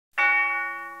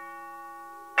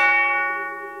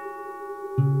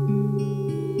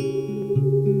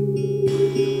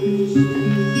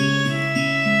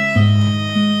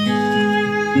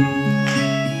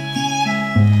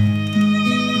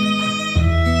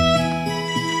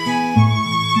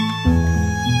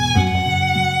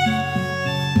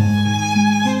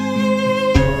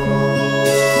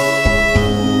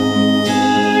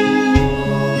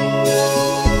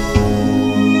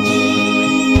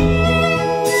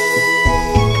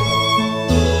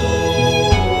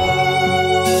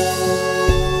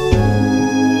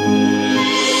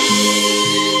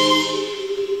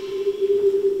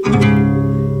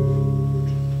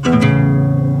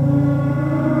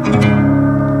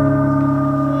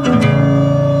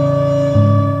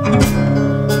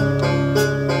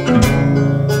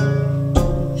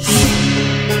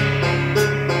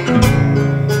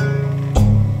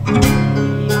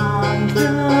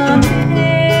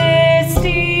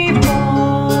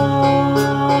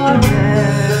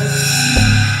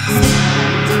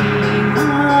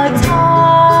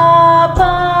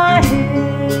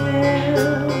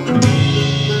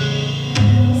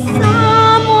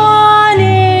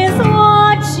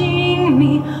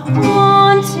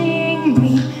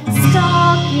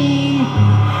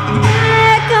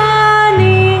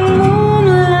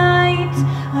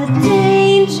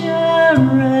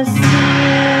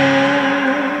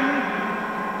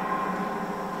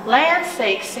Land's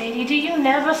sake, Sadie, do you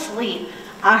never sleep?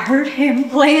 I heard him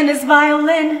playing his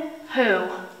violin. Who?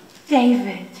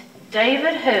 David.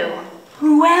 David who?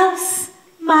 Who else?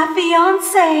 My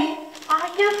fiancé.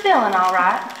 Are you feeling all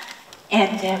right?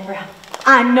 Aunt Deborah,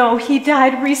 I know he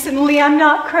died recently. I'm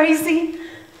not crazy.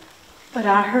 But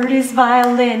I heard his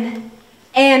violin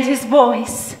and his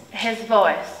voice. His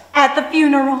voice? At the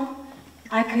funeral.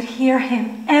 I could hear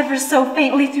him ever so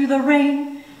faintly through the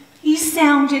rain. He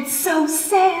sounded so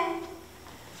sad.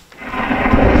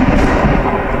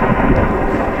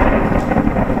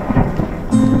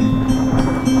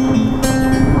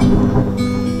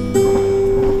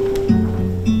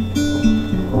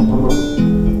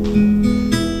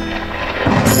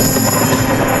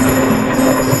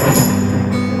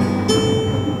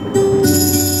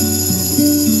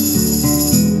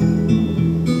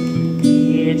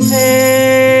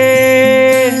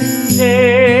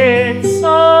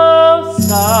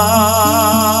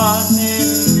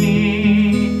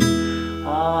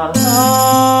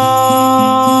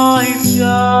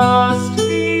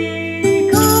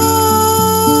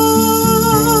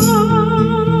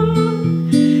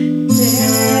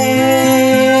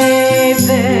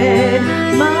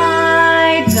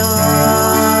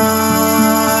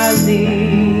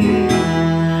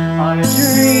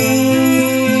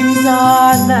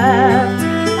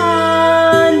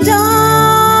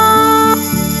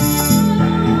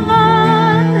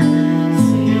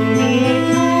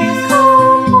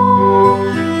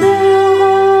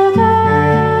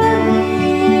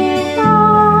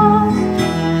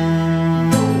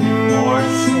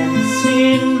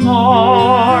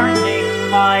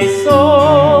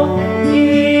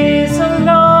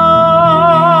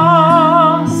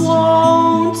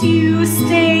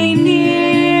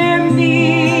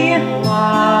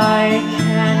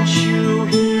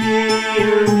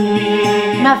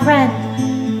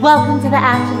 Welcome to the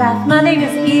Angelus. My name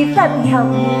is Eve. Let me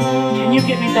help you. Can you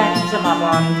get me back into my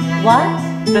body? What?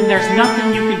 Then there's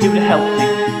nothing you can do to help me.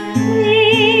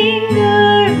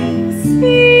 Lingering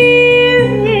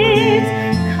spirit,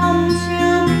 come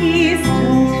to peace,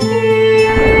 don't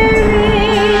fear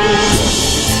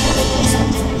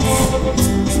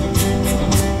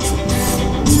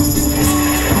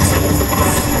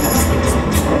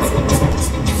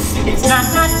It's not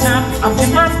my time, I'm in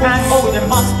my prime. Oh, there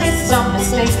must be some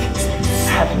mistake.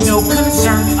 Have no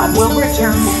concern, I will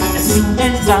return as soon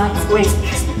as I awake.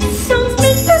 Don't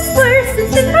make this worse,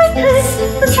 it's in my curse.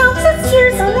 For countless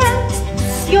years on end,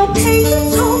 you'll pay your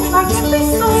toll like every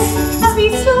soul. At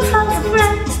least you'll have a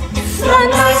friend. The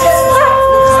night is long.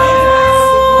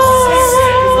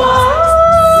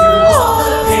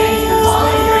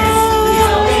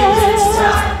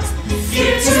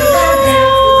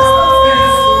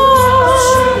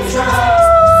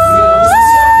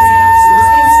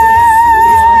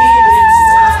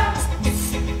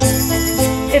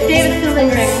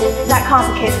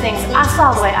 Complicates things. I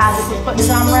saw the way Isaac was putting his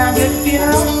arm around you at the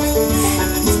funeral.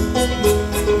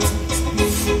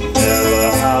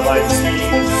 Never have I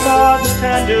seen such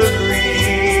tender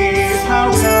grief. How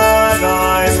can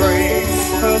I bring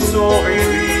her soul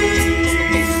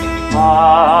relief?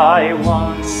 I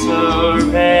once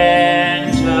surrender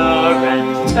and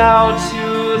bow to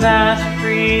that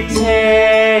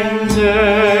pretender.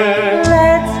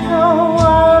 Let go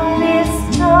of this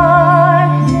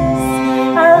darkness.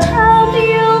 I'll help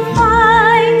you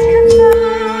find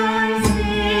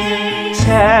catharsis.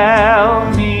 Tell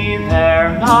me there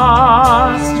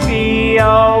must be a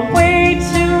way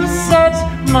to set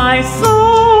my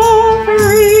soul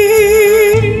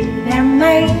free. There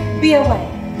may be a way.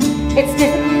 It's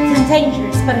difficult and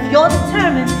dangerous, but if you're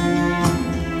determined,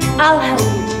 I'll help you.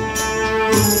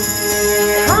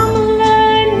 Come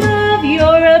learn of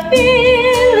your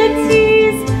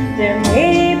abilities. There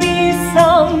may be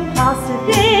some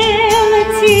possibilities.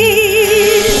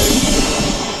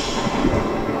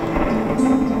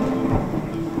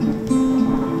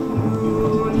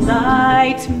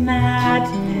 Moonlight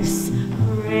madness,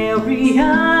 rare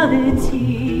reality.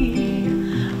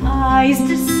 Eyes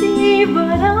deceive,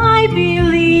 but I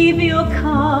believe you'll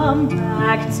come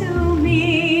back to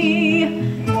me.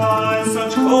 Why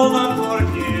such cold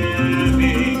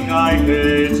unforgiving? I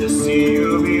hate to see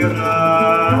you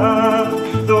bereft.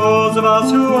 Those of us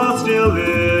who are still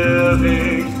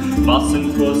living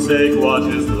mustn't forsake what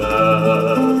is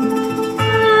left.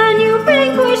 Can you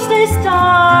vanquish this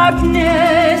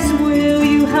darkness? Will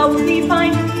you help me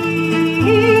find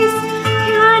peace?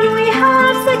 Can we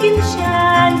have second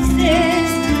chances?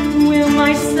 Will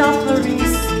my suffering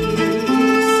cease?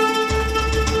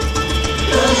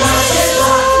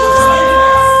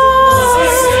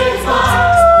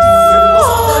 Through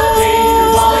all the pain,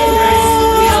 through all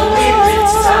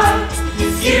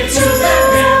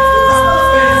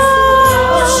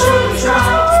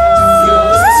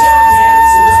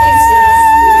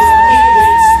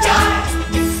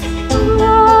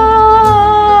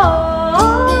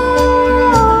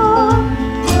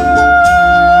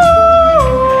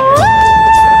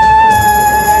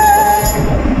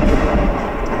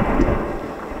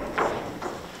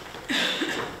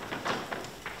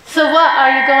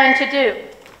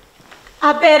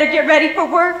better get ready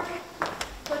for work.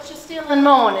 But you're still in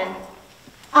mourning.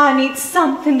 I need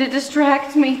something to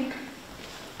distract me.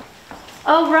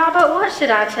 Oh, Robert, what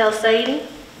should I tell Sadie?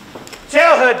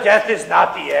 Tell her death is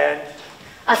not the end.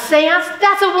 A seance?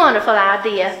 That's a wonderful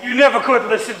idea. You never could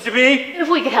listen to me. If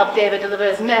we could help David deliver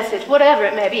his message, whatever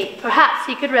it may be, perhaps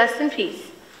he could rest in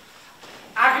peace.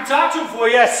 I can talk to him for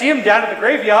you. I see him down at the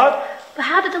graveyard. But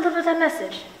how to deliver that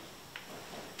message?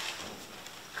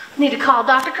 Need to call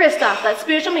Dr. Christoph, that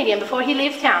spiritual medium, before he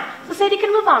leaves town, so Sadie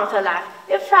can move on with her life.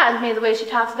 It frightens me the way she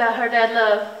talks about her dead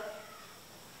love.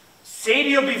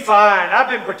 Sadie will be fine. I've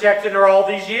been protecting her all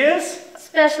these years.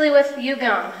 Especially with you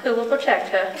gone, who will protect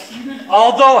her.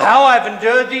 Although how I've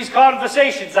endured these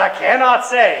conversations, I cannot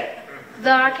say.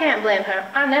 Though I can't blame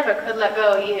her. I never could let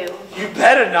go of you. You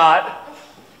better not.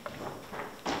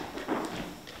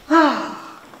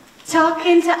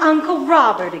 Talking to Uncle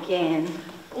Robert again.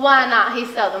 Why not? He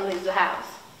seldom leaves the house.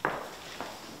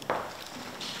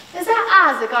 Is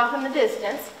that Isaac off in the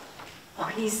distance? Oh,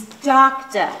 he's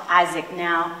Dr. Isaac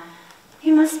now.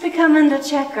 He must be coming to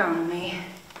check on me.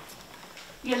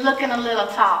 You're looking a little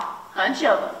tall. Hunch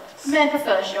over. Men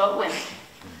prefer short women.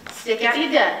 Stick out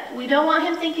your gut. We don't want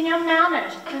him thinking you're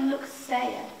malnourished and look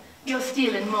sad. You're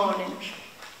still in mourning.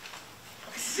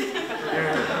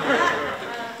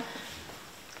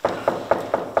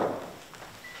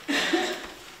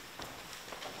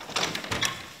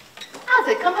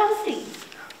 Isaac, come have a seat.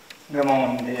 Good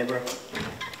morning, Deborah.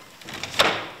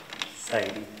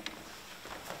 Sadie.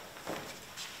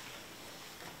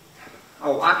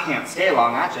 Oh, I can't stay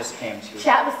long. I just came to...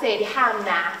 Chat with Sadie. How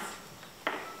nice.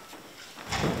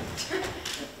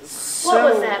 What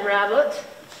was that, Robert?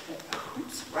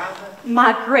 Who's Robert?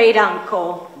 My great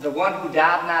uncle. The one who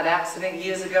died in that accident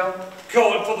years ago?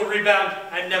 Going for the rebound.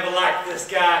 I never liked this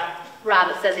guy.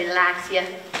 Robert says he likes you.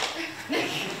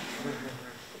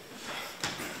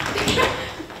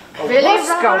 Really, What's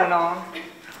Robert? going on?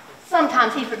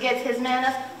 Sometimes he forgets his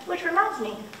manners, which reminds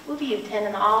me, we'll be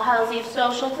attending the All Hallows Eve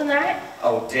social tonight.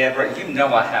 Oh, Deborah, you know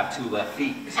I have 2 left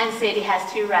feet. And Sadie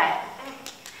has 2 right.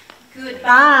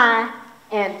 Goodbye,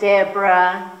 Aunt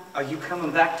Deborah. Are you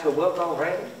coming back to work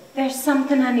already? There's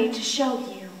something I need to show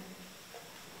you.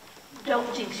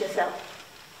 Don't jinx yourself.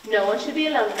 No one should be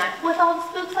alone tonight with all the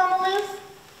spooks on the loose.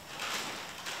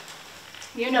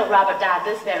 You know Robert died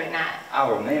this very night.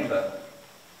 I'll remember.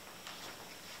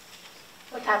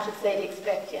 What time should Sadie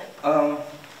expect you?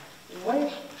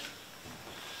 Wait.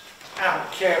 I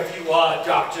don't care if you are,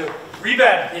 Doctor.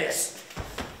 Rebound this.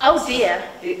 Oh dear.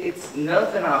 It's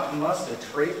nothing I must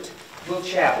have tripped. We'll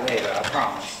chat later, I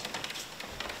promise.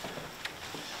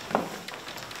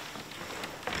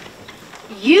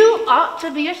 You ought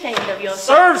to be ashamed of yourself.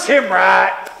 Serves him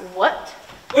right. What?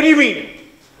 What do you mean?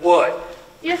 What?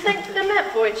 You think they're meant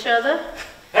for each other?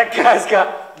 That guy's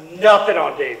got nothing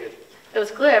on David. It was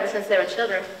clear ever since they were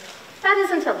children. That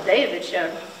is until David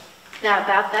showed. Now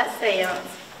about that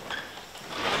seance.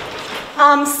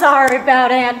 I'm sorry about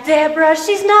Aunt Deborah.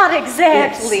 She's not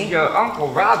exactly. It's your Uncle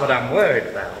Robert I'm worried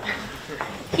about.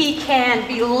 He can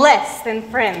be less than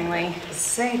friendly.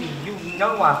 Sadie, you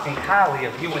know I think highly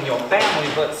of you and your family,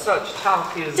 but such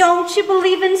talk is... Don't you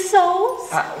believe in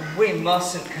souls? We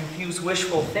mustn't confuse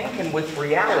wishful thinking with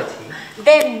reality.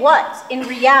 Then what in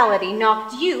reality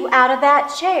knocked you out of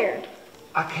that chair?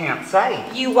 I can't say.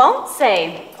 You won't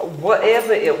say.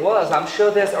 Whatever it was, I'm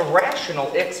sure there's a rational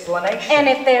explanation. And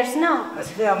if there's not?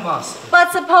 There must be.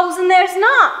 But supposing there's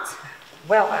not?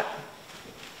 Well,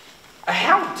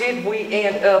 how did we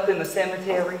end up in the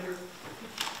cemetery?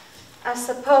 I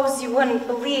suppose you wouldn't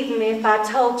believe me if I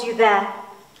told you that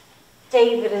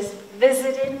David has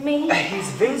visited me.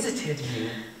 He's visited you.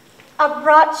 I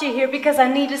brought you here because I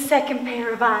need a second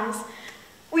pair of eyes.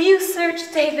 Will you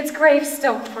search David's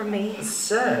gravestone for me?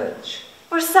 Search?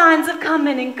 For signs of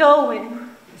coming and going.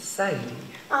 Sadie.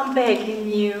 I'm begging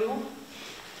you.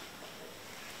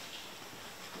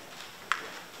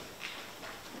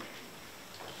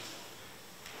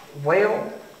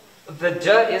 Well, the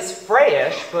dirt is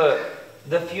fresh, but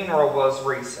the funeral was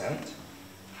recent.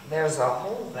 There's a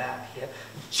hole back here.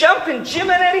 Jumping Jim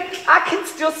and Eddie, I can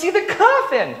still see the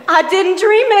coffin. I didn't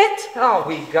dream it. Oh,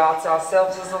 we got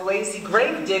ourselves as a lazy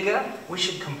grave digger. We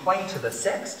should complain to the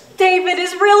sexton. David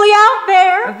is really out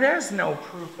there. There's no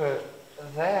proof of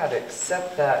that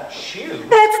except that shoe.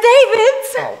 That's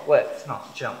David's. Oh, let's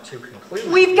not jump to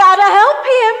conclusions. We've got to help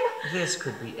him. This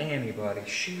could be anybody's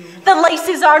shoe. The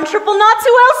laces are in triple knots.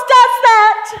 Who else does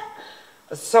that?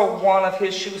 So one of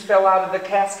his shoes fell out of the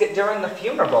casket during the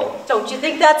funeral. Don't you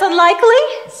think that's unlikely?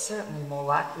 It's certainly more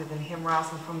likely than him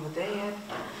rising from the dead.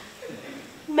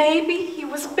 Maybe he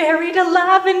was buried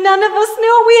alive and none of us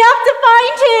knew. We have to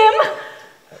find him.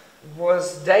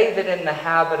 Was David in the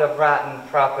habit of writing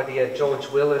property of George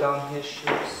Willard on his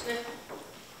shoes?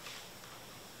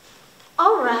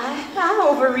 All right, I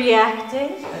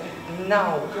overreacted.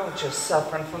 No, you're just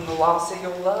suffering from the loss of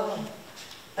your love.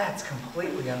 That's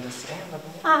completely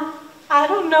understandable. I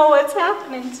don't know what's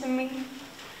happening to me.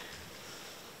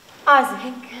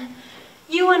 Isaac,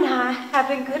 you and I have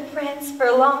been good friends for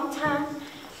a long time.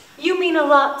 You mean a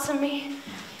lot to me.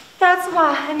 That's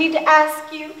why I need to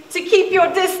ask you to keep your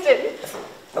distance.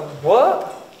 What?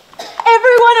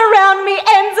 Everyone around me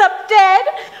ends up dead.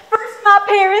 First my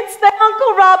parents, then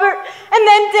Uncle Robert, and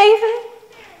then David.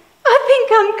 I think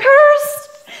I'm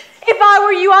cursed. If I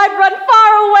were you, I'd run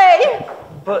far away.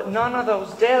 But none of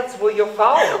those deaths were your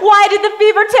fault. Why did the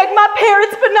fever take my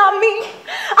parents but not me?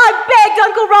 I begged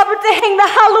Uncle Robert to hang the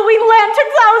Halloween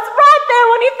lanterns. I was right there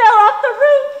when he fell off the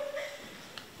roof.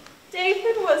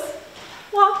 David was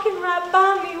walking right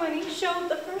by me when he showed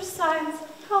the first signs of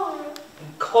cholera.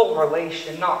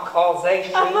 Correlation, not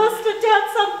causation. I must have done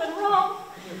something wrong.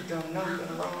 You've done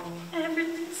nothing wrong.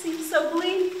 Everything seems so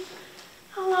bleak.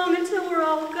 How long until we're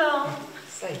all gone?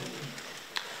 Sadie.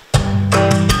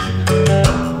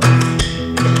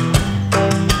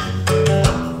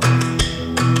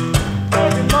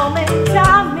 Every moment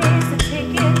I miss a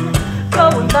ticket,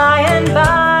 going by and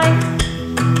by.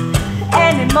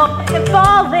 Any moment you're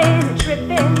falling,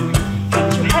 tripping,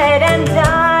 hit your head and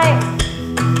die.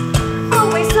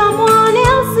 Always someone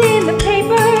else in the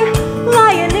paper,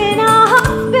 lying in a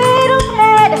hospital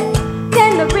bed.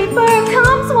 Then the reaper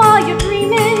comes while you're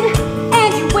dreaming,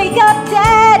 and you wake up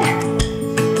dead.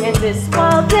 And this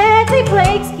while deadly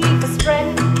plagues keep us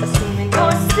spreading, assuming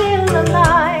you're still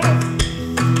alive.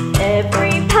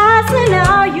 Every passing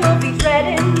hour you'll be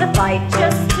dreading the fight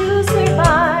just to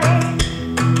survive.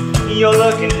 You're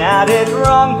looking at it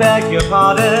wrong, beg your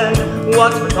pardon.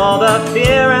 What's with all the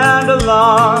fear and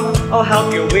alarm? I'll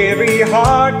help your weary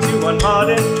heart to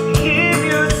unharden and keep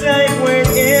you safe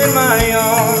within my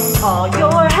arms. All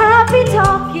your happy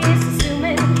talk is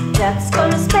assuming death's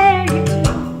gonna spare you too.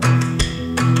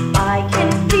 I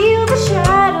can feel the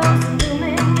shadows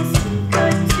looming, it's too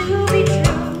good to be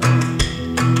true.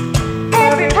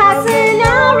 Every passing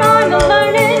hour I'm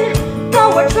learning,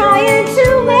 though we're trying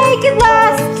to make it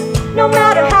last. No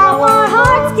matter how our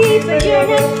hearts keep a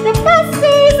yearning, the best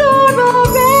days are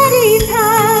already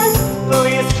past.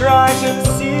 Please try to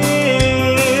see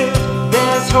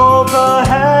there's hope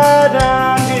ahead,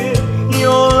 and if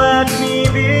you'll let me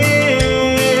be,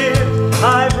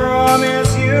 I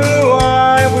promise you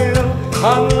I will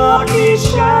unlock these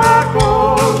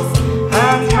shackles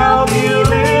and help you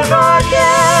live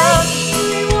again.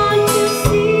 I want to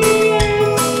see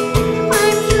it.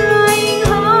 I'm trying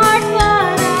hard,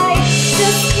 but I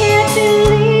just can't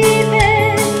believe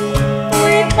it.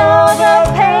 With all the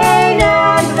pain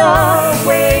and the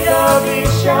weight of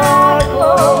these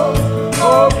shackles,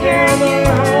 oh, can you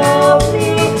help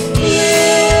me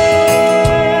live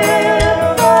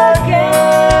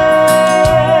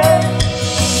again?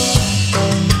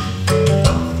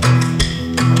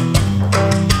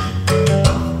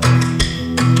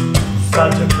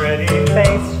 Such a pretty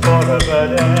face for a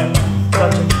burden,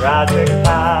 such a tragic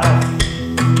past.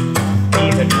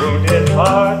 Even wounded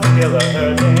hearts still are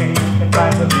hurting and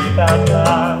find relief at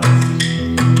last.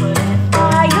 But if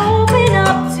I open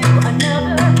up to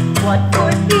another, what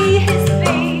would be his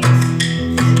fate?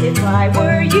 If I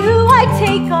were you, I'd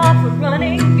take off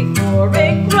running before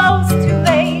it grows too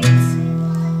late.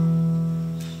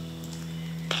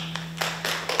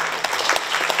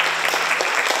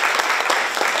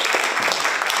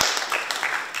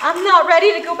 I'm not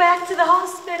ready to go back to the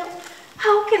hospital.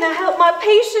 How can I help my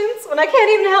patients when I can't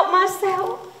even help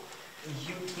myself?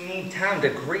 You need time to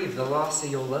grieve the loss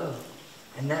of your love,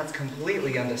 and that's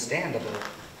completely understandable.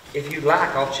 If you'd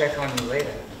like, I'll check on you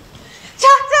later.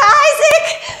 Dr.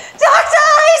 Isaac! Dr.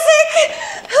 Isaac!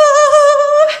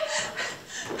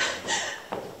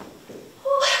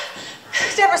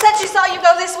 Deborah said she saw you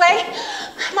go this way.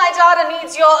 My daughter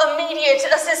needs your immediate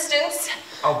assistance.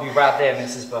 I'll be right there,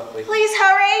 Mrs. Buckley. Please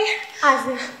hurry.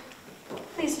 Isaac,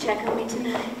 please check on me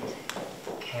tonight.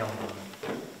 Count on it.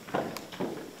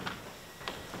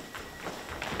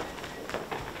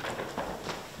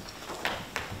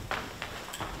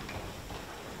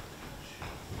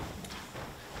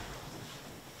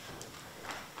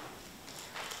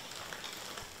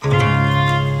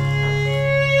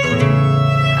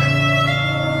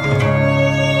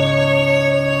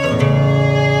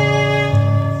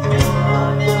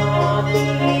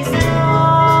 These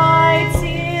nights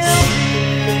he'll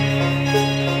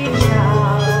reach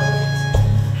out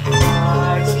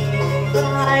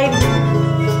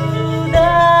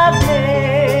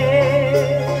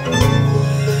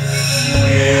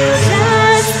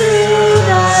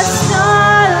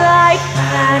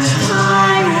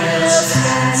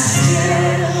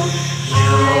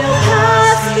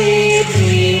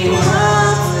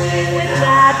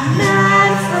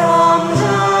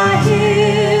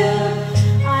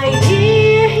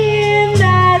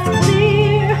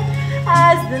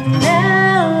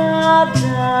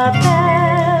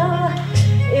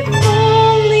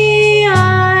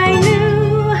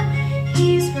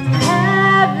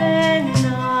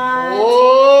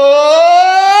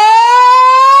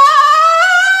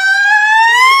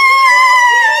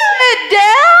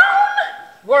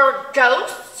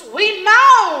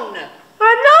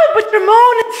You're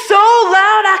moaning so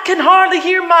loud I can hardly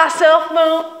hear myself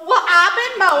moan. Well, I've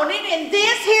been moaning in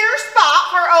this here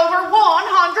spot for over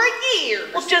 100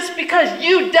 years. Well, just because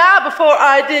you died before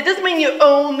I did doesn't mean you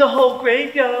own the whole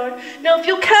graveyard. Now, if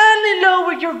you'll kindly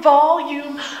lower your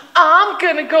volume, I'm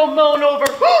gonna go moan over.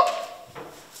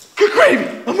 Good gravy,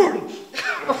 I'm already.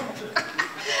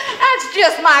 That's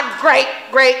just my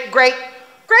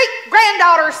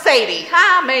great-granddaughter Sadie.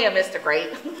 Hi, ma'am, Mr.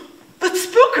 Great. But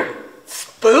spook her.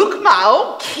 Spook my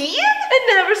old kid?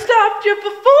 It never stopped you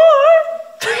before.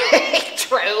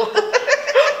 True.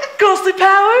 Ghostly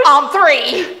powers? On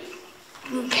 3.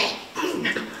 Okay.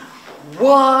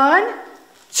 1,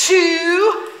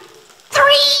 2,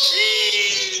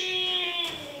 3.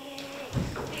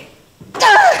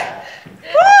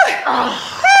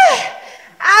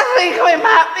 I think we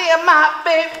might be a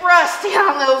bit rusty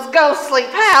on those ghostly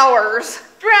powers.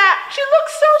 Drat, she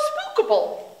looks so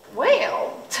spookable.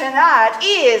 Well, tonight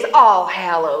is All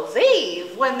Hallows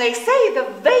Eve, when they say the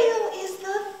veil is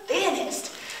the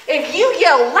thinnest. If you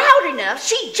yell loud enough,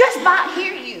 she just might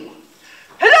hear you.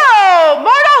 Hello,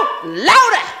 mortal!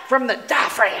 Louder from the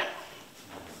diaphragm.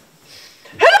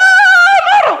 Hello,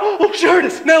 mortal! Oh, she heard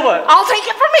us. Now what? I'll take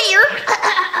it from here.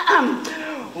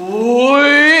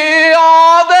 We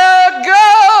are the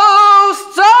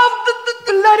ghosts of the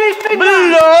bloody finger.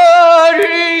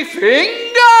 Bloody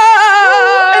fingers.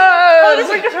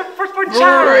 Bring us her firstborn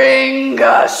child. Bring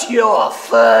us your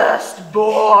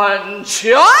firstborn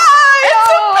child.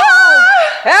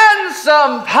 And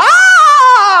some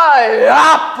pie.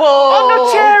 Apple. Oh,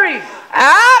 no cherry.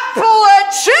 Apple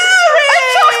and cherry. And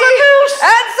chocolate mousse.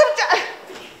 And some...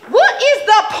 What is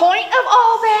the point of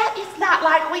all that? It's not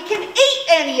like we can eat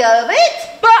any of it.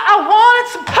 But I wanted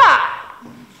some pie.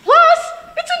 Plus,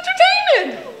 it's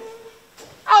entertainment.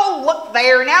 Oh, look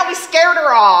there. Now we scared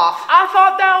her off. I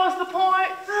thought that was the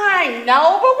point. I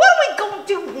know, but what are we going to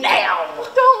do now?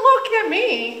 Don't look at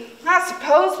me. I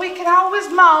suppose we can always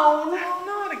moan. Oh,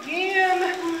 not again.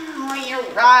 Oh, you're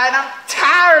right. I'm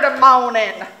tired of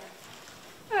moaning.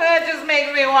 It just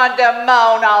makes me want to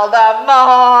moan all the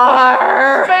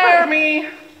more. Spare me.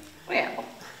 Well,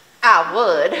 I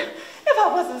would if I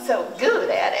wasn't so good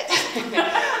at it.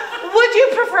 Would you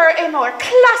prefer a more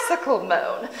classical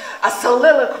moan? A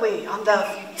soliloquy on the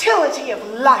futility of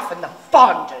life and the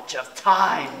bondage of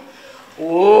time?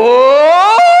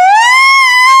 Or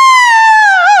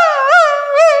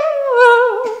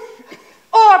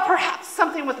perhaps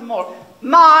something with a more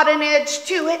modern edge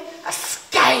to it? A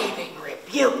scathing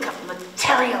rebuke of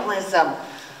materialism.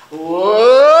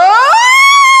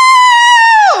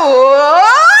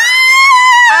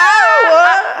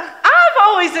 I've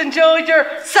always enjoyed your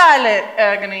silent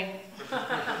agony.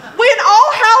 When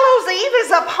All Hallows Eve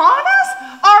is upon us,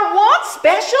 our one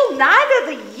special night of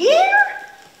the year,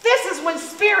 this is when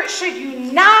spirits should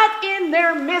unite in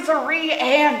their misery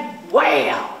and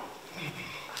wail.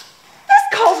 This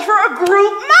calls for a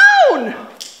group moan.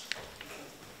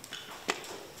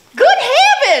 Good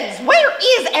heavens, where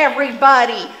is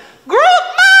everybody? Group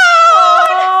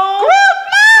moan! Oh, Group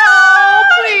moan! No,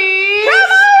 please.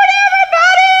 Come on,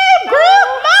 everybody! Group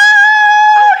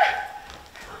moan!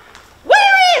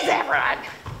 Where is everyone?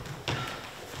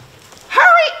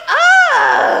 Hurry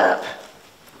up!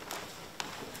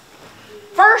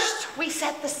 First, we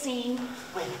set the scene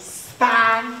with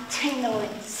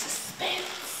spine-tingling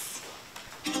suspense.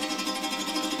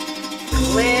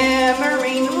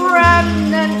 Glimmering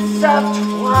remnants of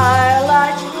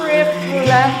twilight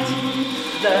reflect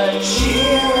the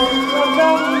cheer of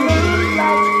the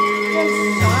moonlight in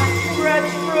soft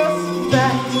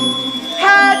retrospect.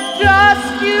 At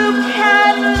dusk you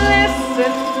can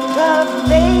listen, the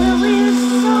veil is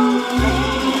so thin.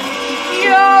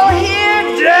 You'll hear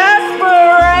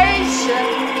desperation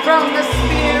from the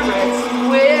spirits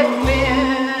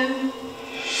within.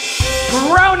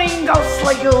 Groaning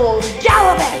ghostly ghouls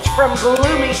gallivant from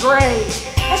gloomy graves,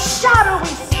 a shadowy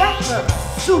spectre of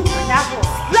supernatural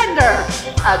splendor,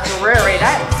 a dreary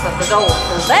dance of the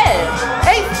doleful dead,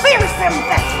 a fearsome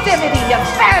festivity of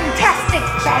fantastic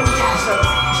phantasms,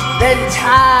 then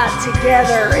tied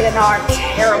together in our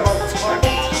terrible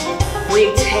torment,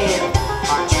 we tell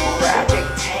our tragic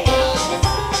tale.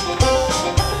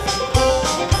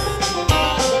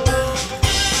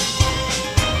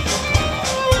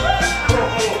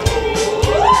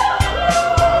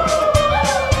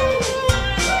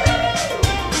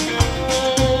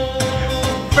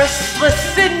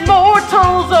 Restless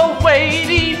immortals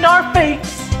awaiting our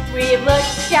fates. We look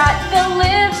at the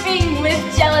living with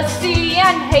jealousy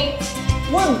and hate.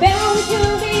 We're bound to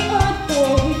the earth, for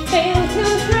we fail to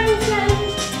transcend.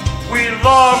 We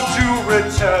long to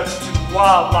return to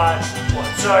our life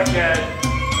once spirits are dead.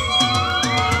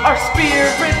 Our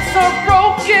spirits are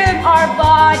broken. Our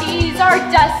bodies are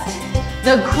dust.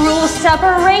 The cruel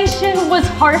separation was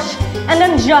harsh and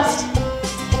unjust.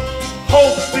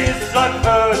 Hope is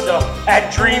unheard of,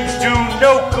 and dreams do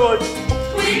no good.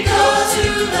 We go to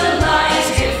the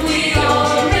light if we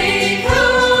only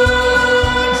could.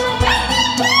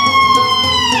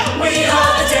 We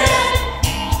are the dead.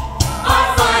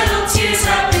 Our final tears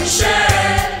have been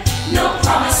shed. No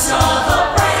promise of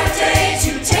a brighter day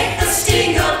to take the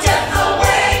sting of death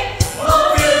away.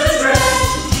 Oh, feel the dread.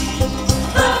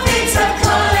 The fates have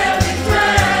cut every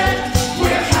thread.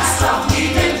 We're cast off,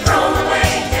 we've been thrown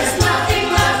away. There's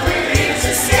nothing left, we're here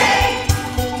to stay.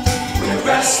 We're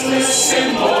restless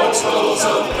immortals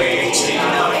awaiting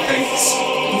our fates.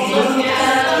 Look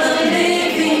at the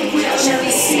living with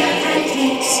jealousy and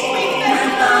hate.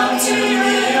 We're bound to the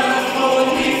earth, for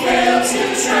we fail to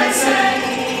transcend.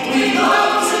 We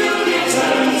long to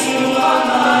return to our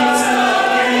lives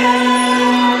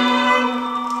again.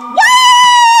 Woo!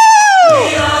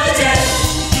 We are the dead.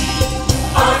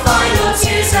 Our final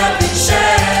tears have been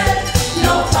shed.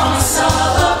 No promise of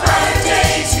a brighter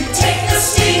day to take the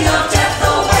sting of death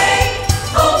away.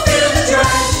 Oh, feel the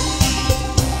dread.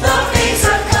 The fates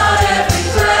have cut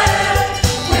every thread.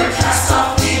 We're cast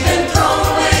off, we've been thrown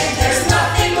away. There's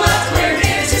nothing left, we're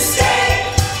here to stay.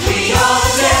 We are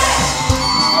the dead.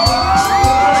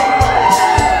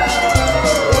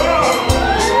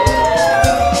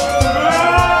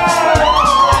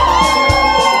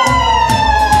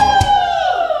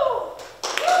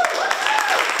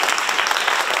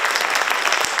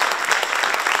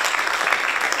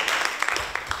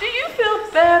 Do you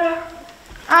feel better?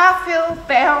 I feel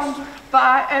bound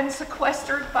by and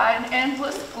sequestered by an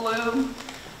endless gloom,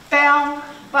 bound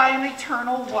by an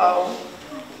eternal woe.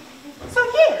 So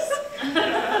yes,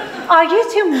 Are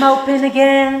you two moping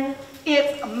again?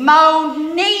 It's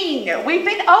moaning. We've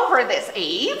been over this,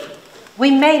 Eve. We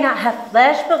may not have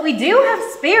flesh, but we do have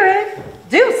spirit.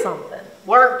 Do something.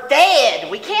 We're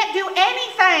dead. We can't do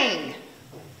anything.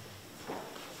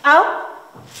 Oh?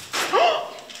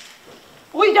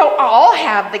 We don't all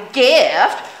have the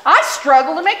gift. I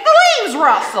struggle to make the leaves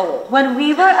rustle. When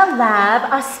we were alive,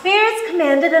 our spirits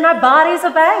commanded and our bodies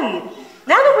obeyed.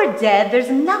 Now that we're dead, there's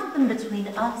nothing between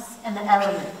us and the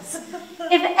elements.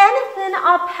 If anything,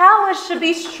 our powers should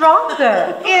be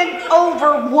stronger. In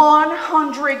over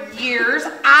 100 years,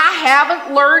 I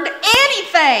haven't learned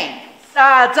anything.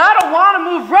 Besides, I don't want to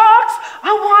move rocks.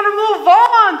 I want to move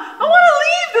on. I want to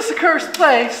leave this accursed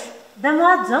place. Then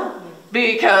why don't you?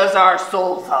 Because our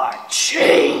souls are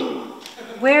chained.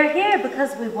 We're here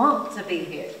because we want to be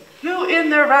here. Who in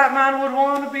their right mind would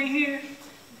want to be here?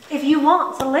 If you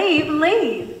want to leave,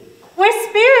 leave. We're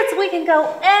spirits, we can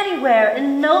go anywhere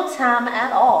in no time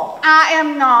at all. I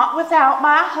am not without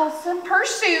my wholesome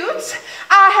pursuits.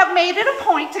 I have made it a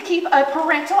point to keep a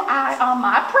parental eye on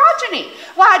my progeny.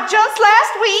 Why, just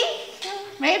last week,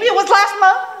 maybe it was last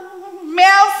month,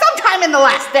 sometime in the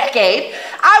last decade,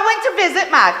 I went to visit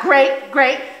my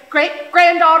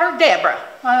great-great-great-granddaughter, Deborah.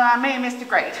 I may have missed a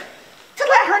great. To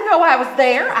let her know I was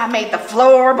there, I made the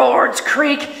floorboards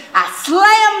creak, I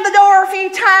slammed the door a few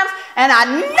times, and I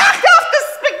knocked off the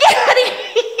spaghetti.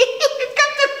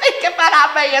 Come to think about it, I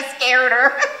may have scared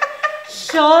her.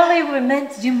 Surely we're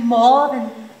meant to do more than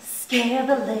scare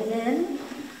the living.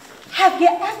 Have you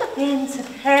ever been to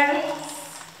Paris?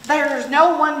 There's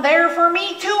no one there for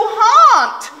me to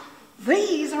haunt.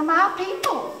 These are my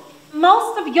people.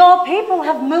 Most of your people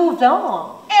have moved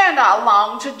on. And I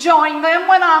long to join them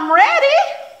when I'm ready.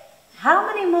 How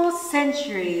many more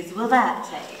centuries will that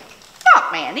take?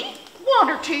 Not many. 1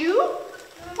 or 2.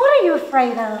 What are you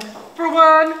afraid of? For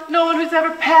one, no one who's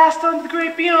ever passed on to the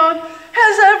great beyond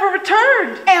has ever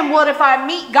returned. And what if I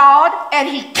meet God and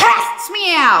he casts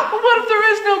me out? But what if there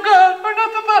is no God or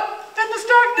nothing but endless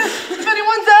darkness? If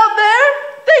anyone's out there,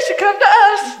 they should come to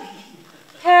us.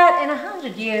 Cat, in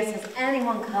 100 years, has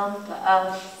anyone come for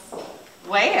us?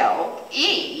 Well,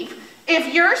 Eve,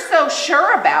 if you're so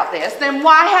sure about this, then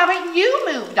why haven't you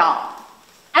moved on?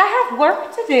 I have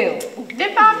work to do.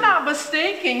 If I'm not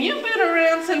mistaken, you've been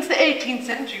around since the 18th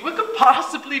century. What could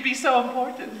possibly be so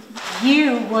important?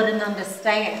 You wouldn't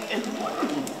understand.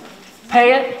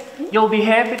 Pat, you'll be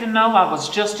happy to know I was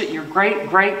just at your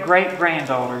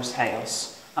great-great-great-granddaughter's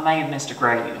house. I may have missed a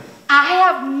grave. I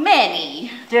have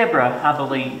many. Deborah, I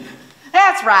believe.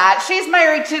 That's right. She's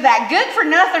married to that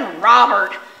good-for-nothing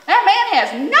Robert. That man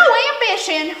has no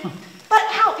ambition. But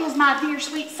how is my dear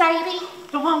sweet Sadie?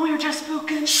 The one we were just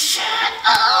spooking. Shut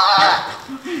up!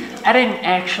 I didn't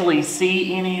actually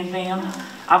see any of them.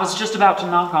 I was just about to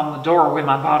knock on the door when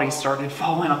my body started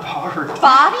falling apart.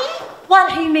 Body?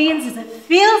 what he means is it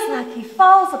feels like he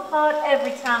falls apart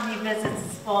every time he visits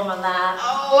his former life.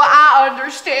 Oh, I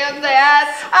understand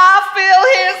that. I feel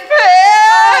his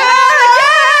pain.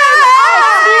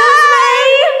 Excuse me,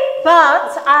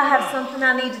 but I have something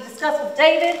I need to discuss with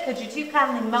David. Could you two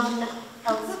kindly moan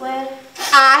elsewhere?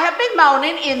 I have been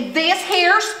moaning in this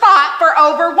here spot for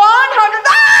over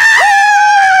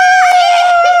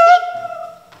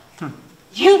 100.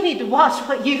 You need to watch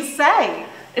what you say.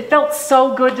 It felt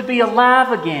so good to be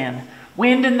alive again.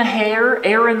 Wind in the hair,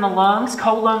 air in the lungs,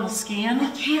 cold on the skin. We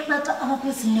can't let the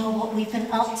others know what we've been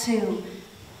up to.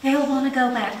 They'll want to go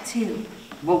back too.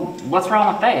 Well, what's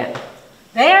wrong with that?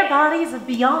 Their bodies are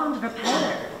beyond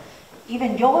repair.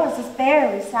 Even yours is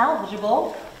barely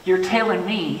salvageable. You're telling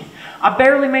me. I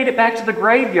barely made it back to the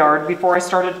graveyard before I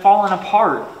started falling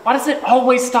apart. Why does it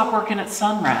always stop working at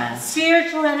sunrise?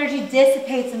 Spiritual energy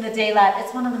dissipates in the daylight.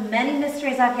 It's one of the many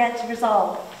mysteries I've yet to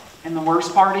resolve. And the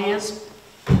worst part is,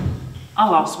 I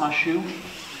lost my shoe.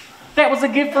 That was a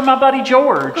gift from my buddy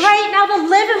George. Great, now the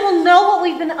living will know what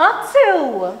we've been up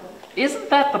to. Isn't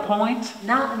that the point?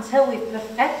 Not until we've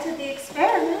perfected the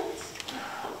experiment.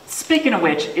 Speaking of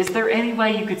which, is there any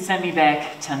way you could send me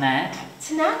back tonight?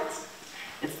 Tonight?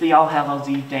 It's the All Hallows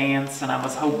Eve dance, and I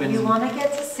was hoping... You want to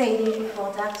get to Sadie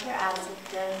before Dr.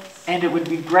 Isaac does. And it would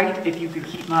be great if you could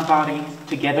keep my body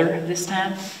together this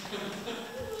time.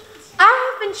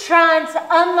 I have been trying to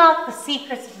unlock the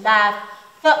secrets of life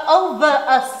for over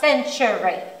a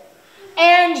century.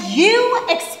 And you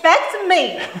expect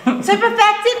me to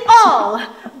perfect it all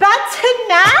by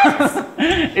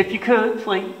tonight? If you could,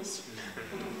 please.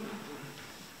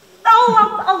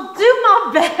 Oh, I'll do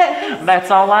my best. That's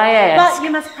all I ask. But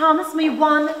you must promise me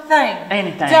one thing.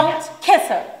 Anything. Don't kiss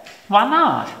her. Why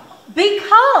not?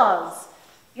 Because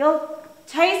you'll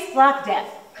taste like death.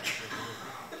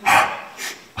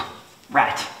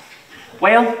 Right.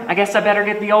 Well, I guess I better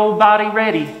get the old body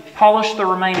ready. Polish the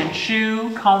remaining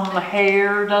shoe, comb the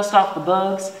hair, dust off the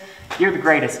bugs. You're the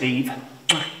greatest, Eve.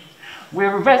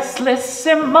 We're restless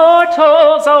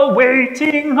immortals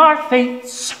awaiting our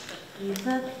fates. We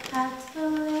look at the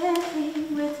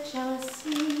living with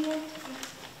jealousy and hate.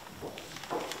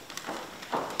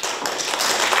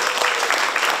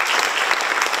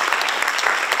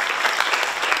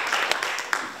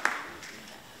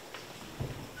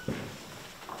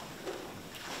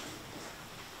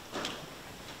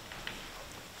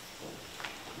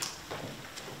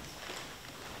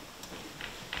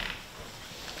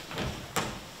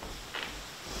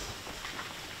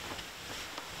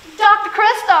 Dr.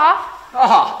 Kristoff!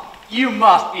 Oh, you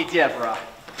must be Deborah.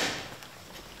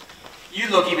 You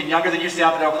look even younger than you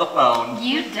sounded over the phone.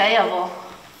 You devil.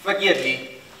 Forgive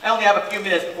me. I only have a few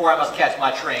minutes before I must catch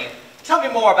my train. Tell me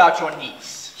more about your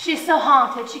niece. She's so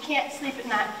haunted, she can't sleep at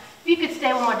night. If you could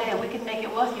stay one more day, we could make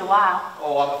it worth your while.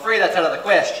 Oh, I'm afraid that's out of the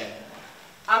question.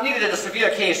 I'm needed in a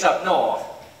severe case up north,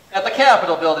 at the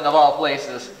Capitol building of all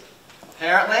places.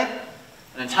 Apparently,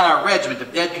 an entire regiment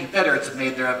of dead Confederates have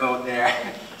made their abode there,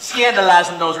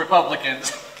 scandalizing those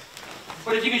Republicans.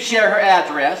 But if you could share her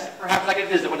address, perhaps I could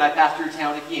visit when I pass through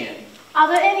town again. Are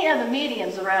there any other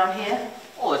mediums around here?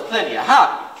 Oh, there's plenty of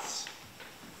hobbies.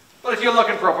 But if you're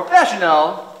looking for a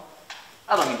professional,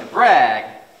 I don't mean to brag,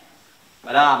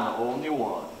 but I'm the only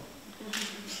one.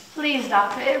 Please,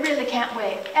 Doctor, it really can't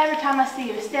wait. Every time I see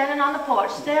you standing on the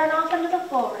porch, staring off into the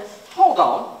forest. Hold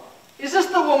on. Is this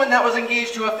the woman that was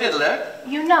engaged to a fiddler?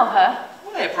 You know her.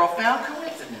 What a profound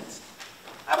coincidence.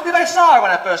 I believe I saw her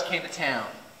when I first came to town.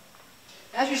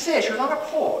 As you say, she was on her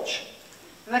porch,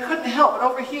 and I couldn't help but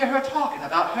overhear her talking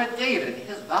about her David and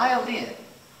his violin.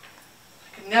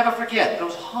 I could never forget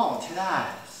those haunted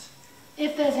eyes.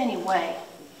 If there's any way.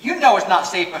 You know it's not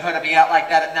safe for her to be out like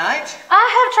that at night. I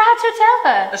have tried to tell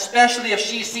her. Especially if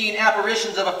she's seen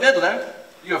apparitions of a fiddler.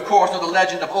 You, of course, know the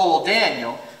legend of old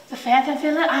Daniel. The phantom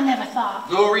fiddler? I never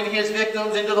thought. Luring his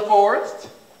victims into the forest?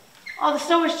 Oh, the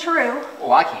story's true.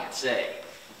 Oh, I can't say.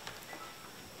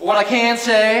 But what I can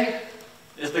say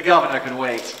is the governor can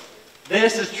wait.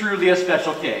 This is truly a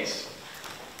special case.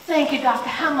 Thank you, Doctor.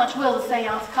 How much will the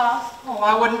seance cost? Oh,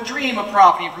 I wouldn't dream of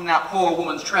profiting from that poor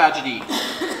woman's tragedy.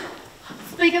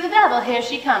 Speak of the devil, here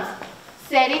she comes.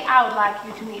 Sadie, I would like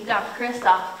you to meet Dr.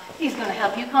 Kristoff. He's going to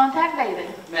help you contact David.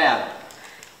 Madam.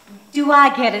 Do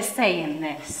I get a say in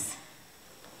this?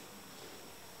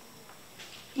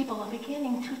 People are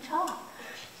beginning to talk.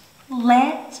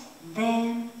 Let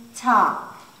them talk.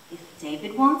 If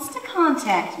David wants to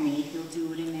contact me, he'll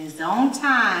do it in his own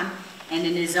time and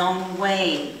in his own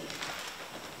way.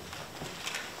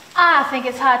 I think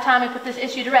it's high time we put this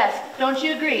issue to rest. Don't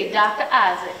you agree, Dr.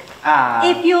 Isaac?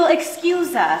 If you'll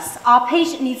excuse us, our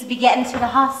patient needs to be getting to the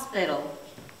hospital.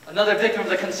 Another victim of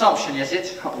the consumption, is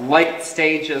it? Late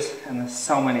stages, and there's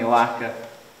so many like her.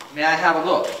 May I have a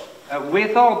look?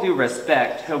 With all due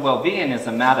respect, her well-being is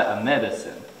a matter of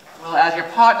medicine. Well, as your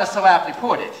partner so aptly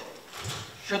put it,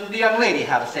 shouldn't the young lady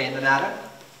have a say in the matter?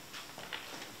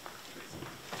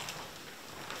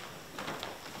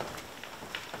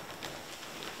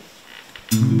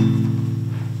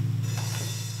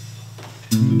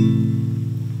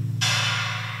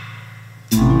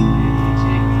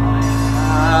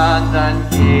 And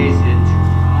gaze into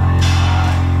my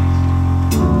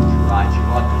eyes. Try to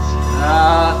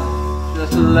understand,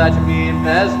 just let me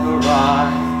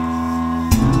mesmerize.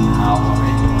 How are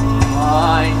in your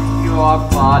mind, your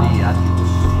body and your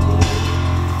soul.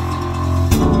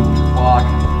 You are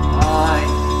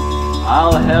confined,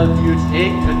 I'll help you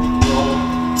take control.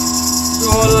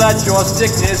 So let your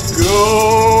sickness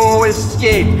go,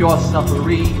 escape your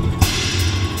suffering.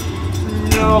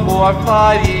 No more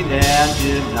fighting and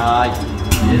denying,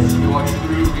 it's your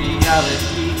true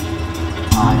reality.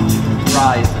 I will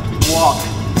rise and walk,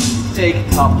 take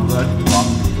comfort from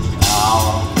this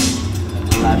hour, and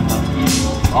let the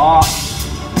people talk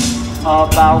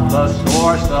about the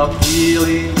source of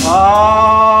healing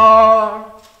power.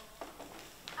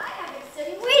 I haven't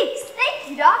studied weeks.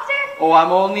 Thank you, Doctor. Oh,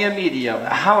 I'm only a medium.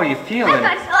 How are you feeling? I'm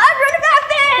not sure I've heard about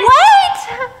this.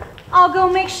 Wait! I'll go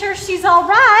make sure she's all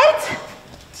right.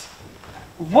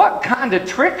 What kind of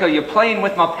trick are you playing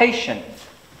with my patient?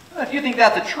 Well, if you think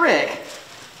that's a trick,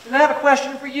 then I have a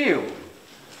question for you.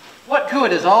 What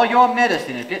good is all your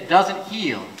medicine if it doesn't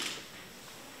heal?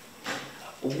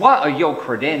 What are your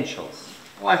credentials?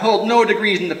 Well, I hold no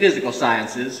degrees in the physical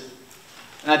sciences,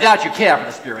 and I doubt you care for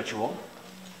the spiritual.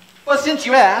 Well, since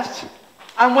you asked,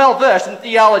 I'm well versed in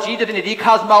theology, divinity,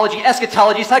 cosmology,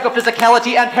 eschatology,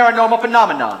 psychophysicality, and paranormal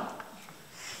phenomenon.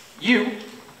 You?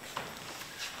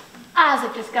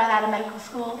 Isaac just got out of medical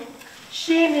school.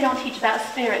 Shame they don't teach about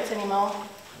spirits anymore.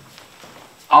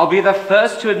 I'll be the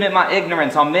first to admit my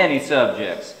ignorance on many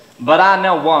subjects. But I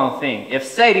know one thing. If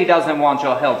Sadie doesn't want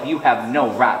your help, you have no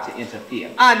right to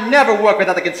interfere. I never work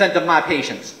without the consent of my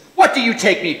patients. What do you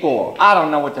take me for? I don't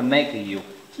know what to make of you.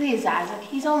 Please, Isaac,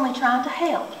 he's only trying to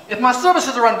help. If my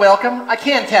services are unwelcome, I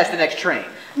can catch the next train.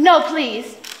 No,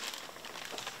 please.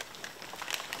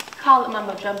 Call it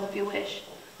mumbo jumbo if you wish.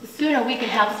 The sooner we can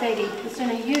help Sadie, the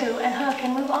sooner you and her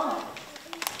can move on.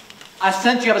 I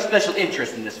sense you have a special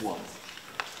interest in this woman.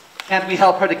 Can't we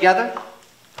help her together?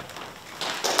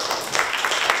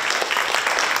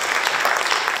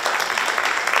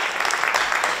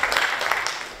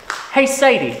 Hey,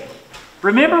 Sadie,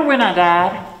 remember when I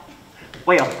died?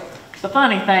 Well, the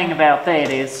funny thing about that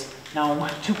is, no,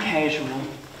 too casual.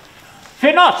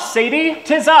 Fear not, Sadie,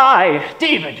 'tis I,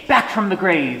 David, back from the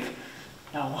grave.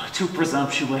 No, too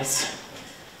presumptuous.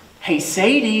 Hey,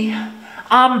 Sadie,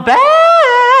 I'm back!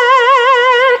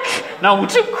 No,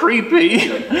 too creepy.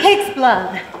 Pig's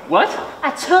blood. What?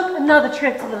 I took another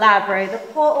trip to the library. The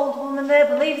poor old woman there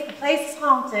believes the place is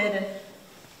haunted, and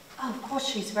oh, of course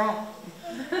she's right.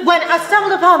 When I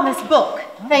stumbled upon this book,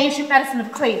 The Ancient Medicine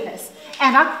of Cleophas,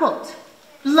 and I quote,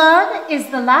 "Blood is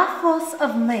the life force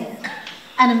of man.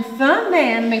 An infirm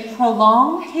man may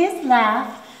prolong his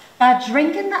life by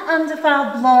drinking the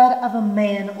undefiled blood of a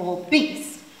man or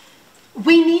beast.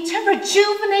 We need to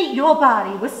rejuvenate your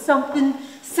body with something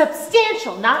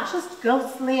substantial, not just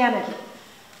ghostly energy.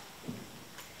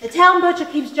 The town butcher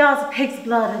keeps jars of pig's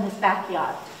blood in his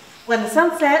backyard. When the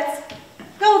sun sets,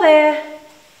 go there,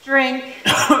 drink,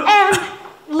 and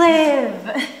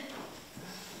live."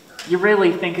 You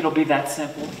really think it'll be that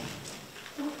simple?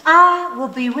 I will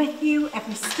be with you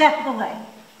every step of the way.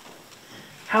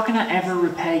 How can I ever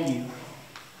repay you?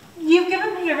 You've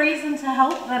given me a reason to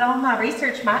hope that all my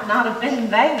research might not have been in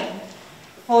vain.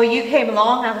 Before you came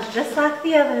along, I was just like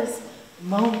the others,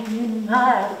 moaning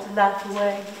my afterlife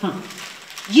away.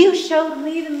 You showed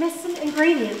me the missing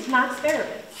ingredient to my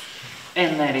experiments.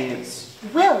 And that is?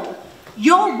 Will.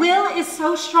 Your will is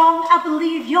so strong, I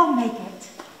believe you'll make it.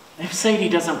 If Sadie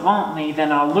doesn't want me,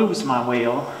 then I'll lose my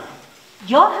will.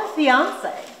 You're her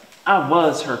fiancé. I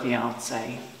was her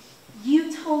fiancé.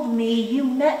 You told me you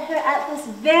met her at this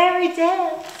very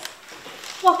dance.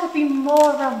 What could be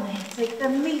more romantic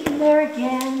than meeting there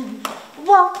again,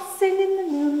 waltzing in the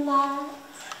moonlight?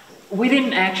 We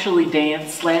didn't actually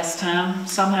dance last time.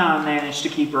 Somehow I managed to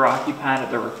keep her occupied at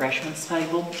the refreshments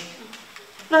table.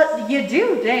 But you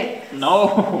do dance.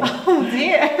 No. Oh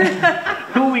dear.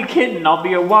 Who are we kidding? I'll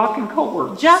be a walking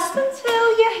corpse. Just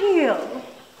until you heal.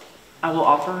 I will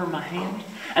offer her my hand,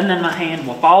 and then my hand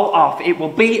will fall off. It will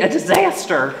be a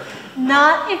disaster.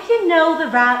 Not if you know the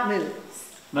right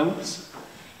moves. Moves?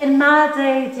 In my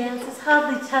day, dances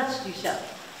hardly touched each other.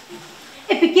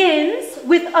 It begins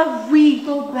with a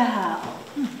regal bow.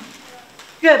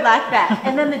 Good, like that.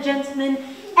 And then the gentleman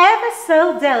ever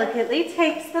so delicately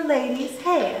takes the lady's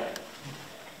hand.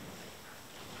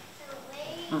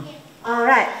 All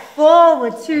right,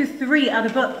 forward, 2, 3, on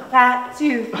the book, back,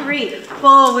 2, 3,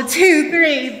 forward, 2,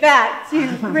 3, back, 2,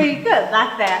 3, good,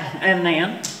 like that. And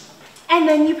then? And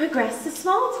then you progress to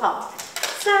small talk.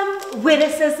 Some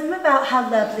witticism about how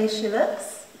lovely she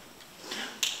looks.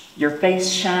 Your face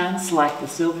shines like the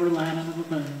silver lining of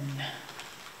a moon.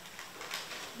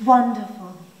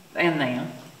 Wonderful. And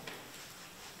then?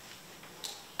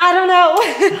 I don't know.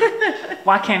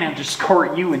 Why can't I just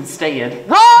court you instead?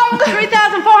 Wrong!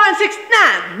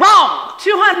 3,469. Wrong!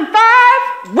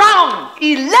 205. Wrong!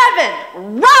 11.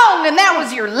 Wrong! And that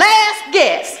was your last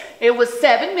guess. It was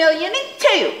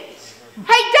 7,000,002.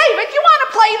 Hey, David, you want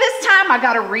to play this time? I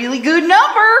got a really good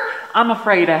number. I'm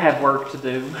afraid I have work to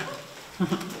do.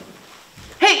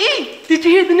 Hey, E, did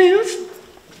you hear the news?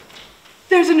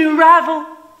 There's a new arrival.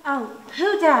 Oh,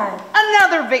 who died?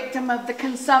 Another victim of the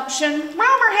consumption.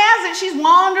 Rumor has it she's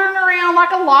wandering around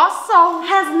like a lost soul.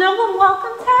 Has no one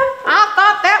welcomed her? I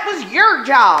thought that was your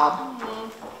job.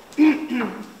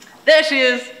 There she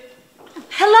is.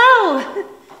 Hello.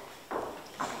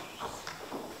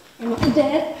 Am I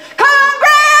dead?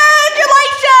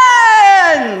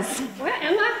 Congratulations! Where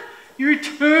am I? Your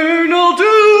eternal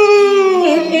doom!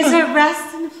 It is a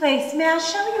resting place. May I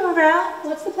show you around?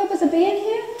 What's the purpose of being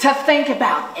here? To think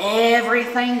about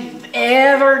everything you've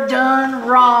ever done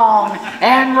wrong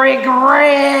and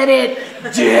regret it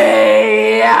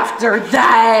day after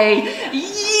day,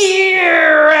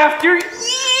 year after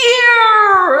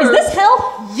year. Is this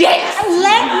hell? Yes.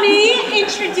 Let me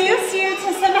introduce you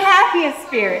to some happier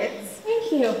spirits.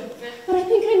 Thank you. But I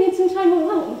think I need some time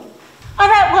alone. All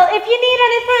right, well, if you need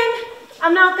anything,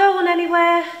 I'm not going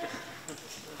anywhere.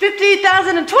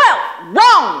 50,012.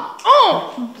 Wrong.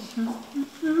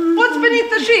 What's beneath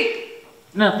the sheet?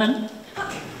 Nothing.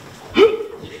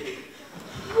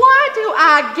 Why do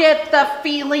I get the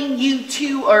feeling you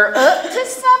two are up to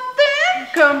something?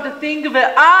 Come to think of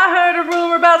it, I heard a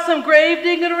rumor about some grave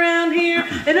digging around here,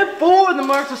 and it bore the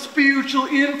marks of spiritual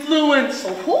influence.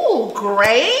 Oh,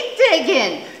 grave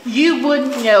digging. You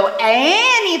wouldn't know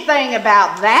anything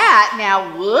about that,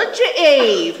 now would you,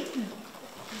 Eve?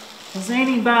 Has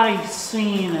anybody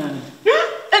seen an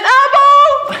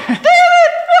eyeball? Damn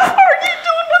it! What are you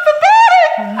doing with the body?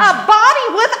 A body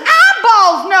with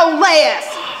eyeballs, no less.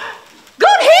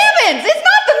 Good heavens! It's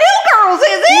not the new girls,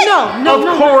 is it? No,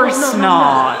 of course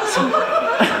not.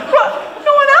 What?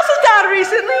 No one else has died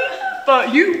recently,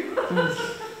 but you.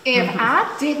 If I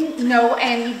didn't know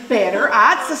any better,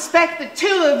 I'd suspect the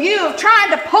two of you of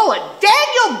trying to pull a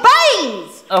Daniel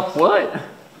Baines. Of what?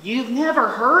 You've never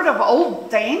heard of old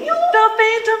Daniel? The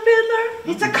Phantom Fiddler?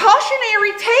 It's a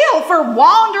cautionary tale for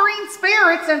wandering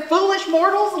spirits and foolish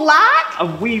mortals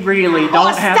alike. We really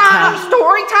don't have time.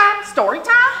 Story time, story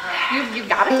time. You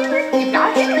gotta hear it, you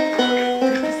gotta hear it.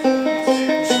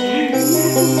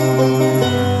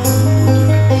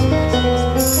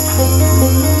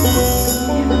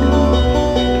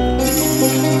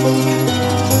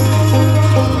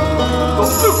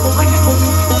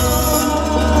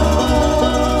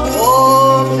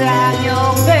 Old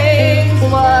Daniel Baines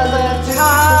was a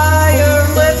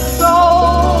tireless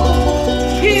soul,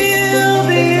 killed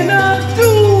in a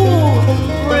duel.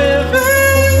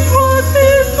 Revenge was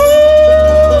his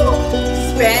goal.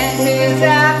 Spent his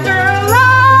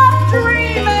afterlife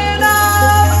dreaming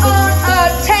of an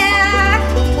attack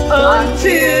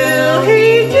until he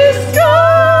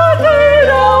discovered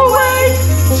a way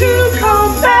to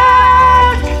come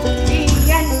back. He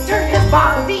entered his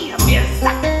body amidst a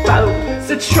foe.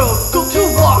 Said struggle to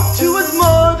walk to his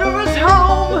murderer's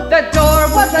home. The door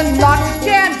was unlocked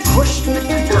and pushed with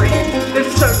a grin. They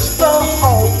searched the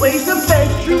hallways and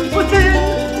bedrooms within.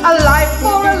 A life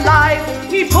for a life.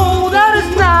 He pulled out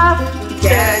his knife.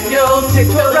 Daniel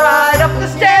tiptoed right up the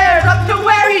stairs, up to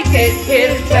where he did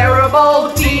his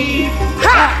terrible deed.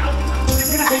 Ha!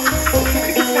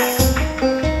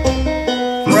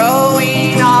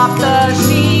 Throwing off the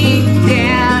sheet,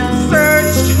 Dan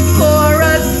searched for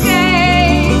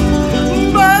escape,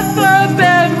 but the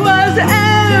bed was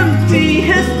empty.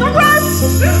 His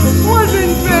thrust was in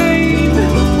vain.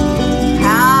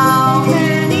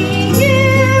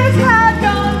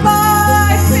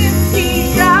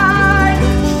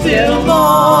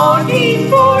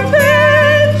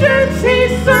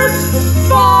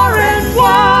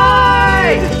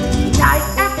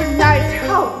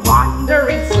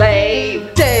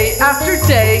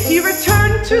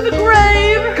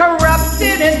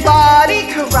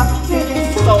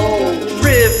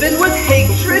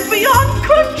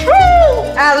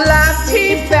 At last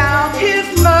he found his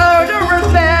murderer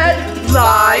dead,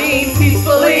 lying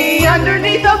peacefully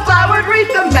underneath a flowered wreath.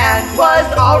 The man was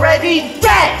already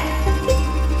dead.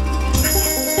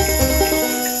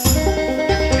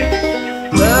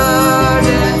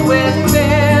 Burdened with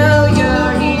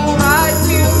failure, he tried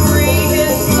to free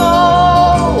his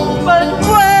soul, but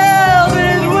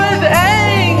welded with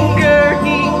anger,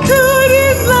 he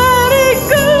couldn't let it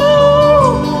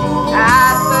go.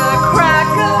 At the crack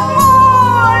of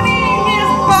morning, his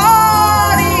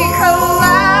body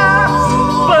collapsed,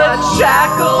 but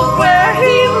shackled where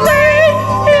he lay,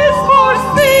 his poor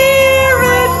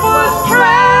spirit was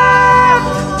trapped.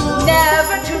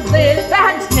 Never to live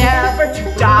and never to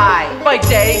die. By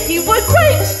day he would wait,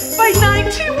 by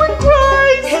night he would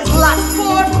rise. His lust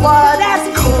for blood as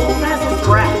cold as his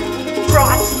breath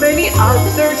brought many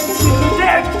others to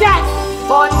their death.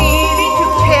 For needing to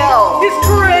kill, his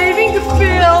craving to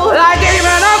fill, the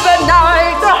demon of the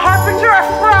night, the harbinger of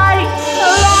fright,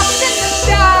 lost in the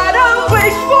shadow,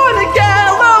 wish for the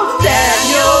gallows.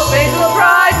 Daniel faced will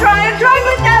try and try,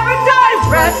 but never die.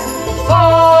 Rest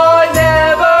for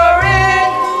never in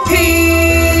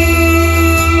peace.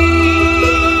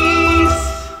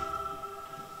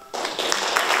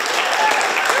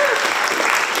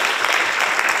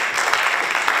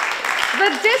 The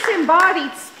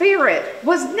disembodied spirit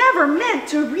was never meant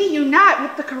to reunite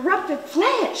with the corrupted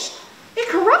flesh. It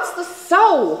corrupts the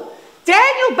soul.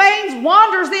 Daniel Baines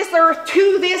wanders this earth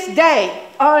to this day,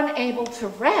 unable to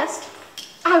rest.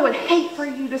 I would hate for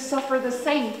you to suffer the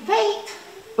same fate.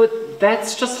 But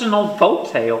that's just an old folk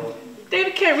tale.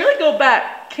 David can't really go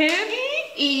back, can he?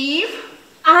 Eve,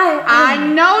 I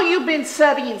know you've been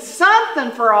studying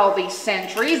something for all these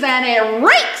centuries, and it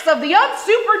reeks of the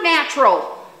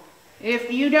unsupernatural.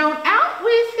 If you don't out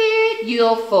with it,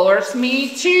 you'll force me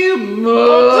to move.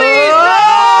 All right.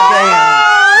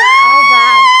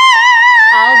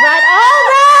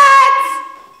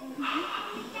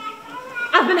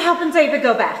 I've been helping David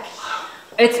go back.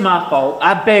 It's my fault.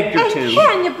 I begged her And to.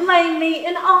 can you blame me?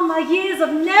 In all my years,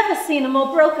 I've never seen a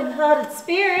more broken-hearted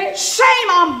spirit. Shame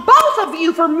on both of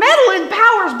you for meddling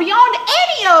powers beyond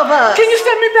any of us. Can you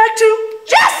send me back too?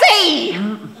 Jesse!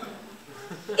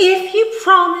 If you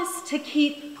promise to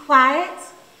keep quiet,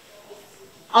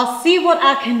 I'll see what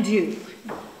I can do.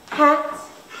 Pact?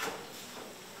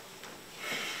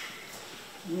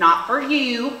 Not for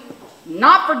you,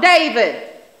 not for David,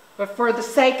 but for the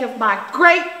sake of my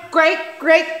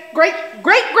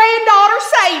great-great-great-great-great-granddaughter,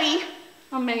 Sadie.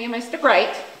 Oh, may you, Mr.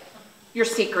 Great. Your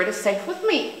secret is safe with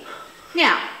me.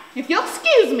 Now, if you'll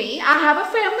excuse me, I have a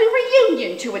family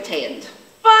reunion to attend.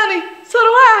 Funny, so do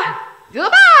I.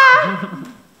 Goodbye.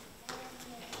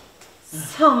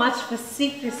 So much for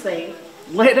secrecy.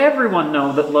 Let everyone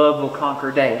know that love will conquer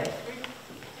death.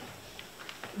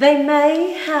 They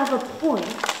may have a point.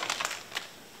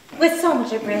 With so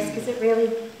much at risk, is it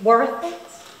really worth it?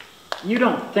 You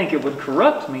don't think it would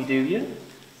corrupt me, do you?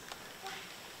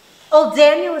 Old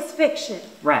Daniel is fiction.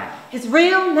 Right. His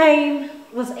real name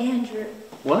was Andrew.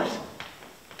 What?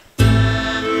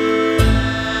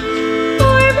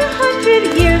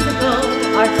 400 years ago,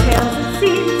 our tales and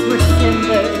scenes were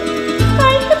similar.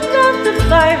 I have loved the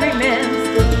fiery man,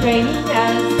 still training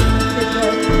as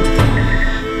fiddler.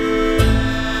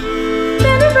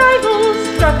 Then a rival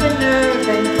struck a nerve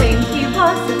and claimed he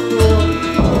was a fool.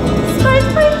 Despite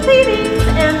my pleadings,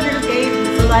 Andrew gave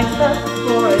his life up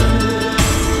for a duel.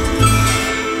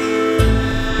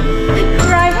 I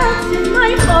cried out to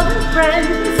my fallen friend,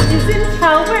 this isn't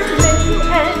how we're meant to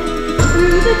end.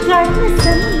 Through the darkness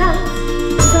and the night,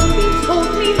 something told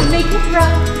me make it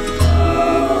right.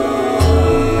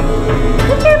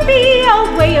 Could there be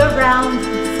a way around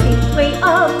this gateway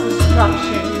of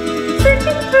destruction?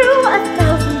 Searching through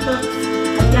 1,000 books, I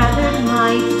gathered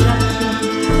my deductions.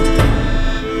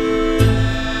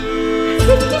 As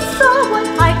if he saw what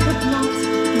I could not,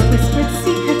 he whispered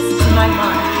secrets to my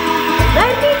mind.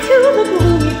 Led me to the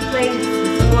gloomy place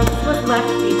his corpse was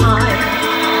left behind.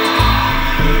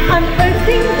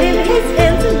 Unearthing in his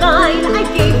hands and mine, I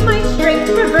gave my strength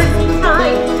reversing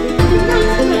time. The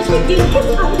night magic in his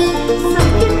heart,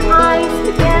 sunken eyes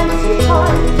began to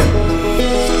part.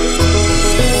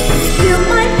 Still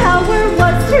my power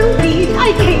was to lead,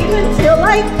 I came until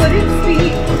I couldn't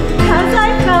speak. As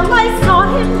I fell, I saw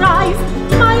him rise,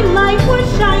 my light was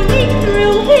shining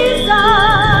through his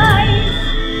eyes.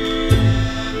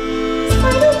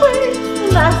 Final words, the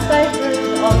last I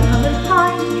heard, all come and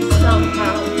find me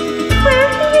somehow. Where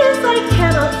he is, I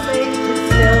cannot say, but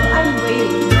still I'm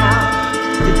waiting now.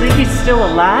 You think he's still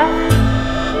alive?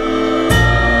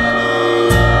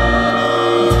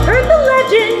 Heard the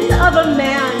legend of a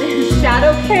man whose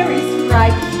shadow carries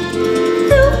right.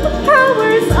 Feel the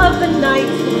powers of the night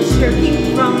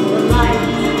shirking from the light.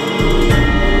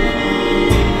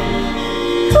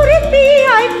 Could it be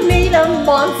I've made a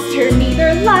monster,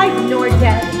 neither life nor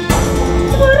death?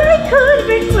 But I could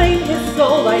reclaim his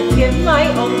soul, I'd give my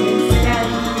own instead.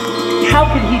 How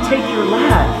could he take your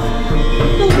life?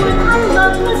 The one I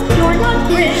loved was pure, not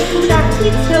grim. That he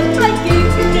took, I gave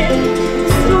to him.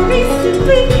 The story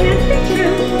simply can't be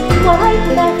true. What I've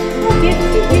left, I'll give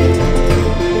to you.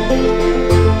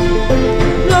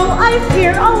 Though I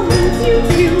fear I'll lose you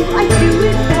too, I do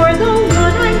it for the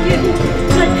one I knew.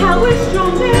 My power's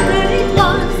stronger than it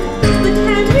was, but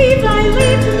can we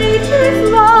violate nature's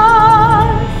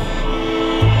laws?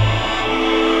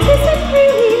 Is it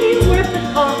really worth the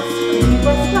cost?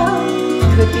 What's love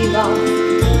could be lost.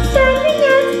 Standing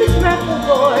at the grapple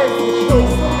board, the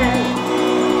choice ahead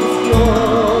is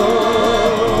yours.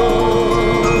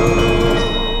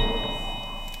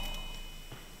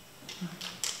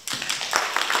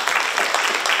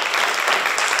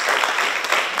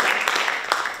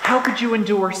 How could you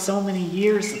endure so many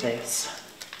years of this?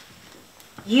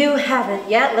 You haven't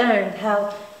yet learned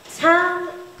how time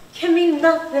can mean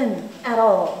nothing at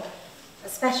all,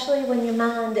 especially when your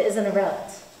mind is in a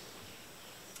rut.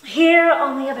 Here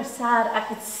on the other side, I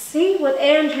could see what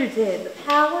Andrew did, the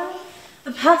power,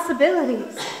 the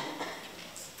possibilities.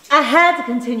 I had to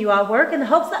continue our work in the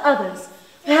hopes that others,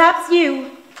 perhaps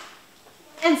you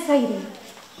and Sadie,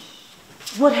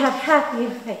 would have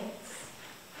happier fates.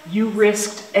 You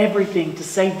risked everything to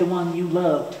save the one you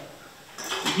loved.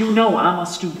 You know I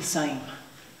must do the same.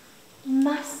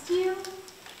 Must you?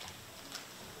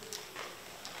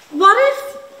 What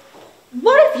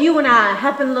if you and I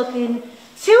have been looking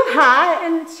too high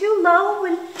and too low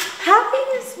when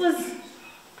happiness was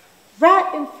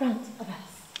right in front of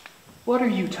us? What are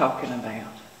you talking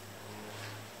about?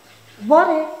 What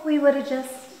if we were to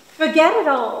just forget it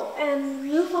all and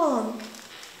move on?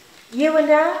 You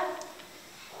and I,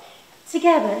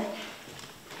 together.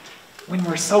 When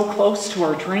we're so close to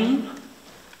our dream?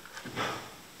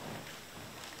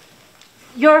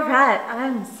 You're right,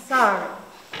 I'm sorry.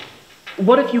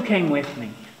 What if you came with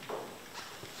me?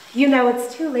 You know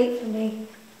it's too late for me.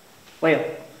 Well,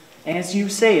 as you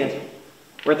said,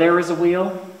 where there is a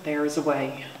will, there is a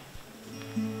way.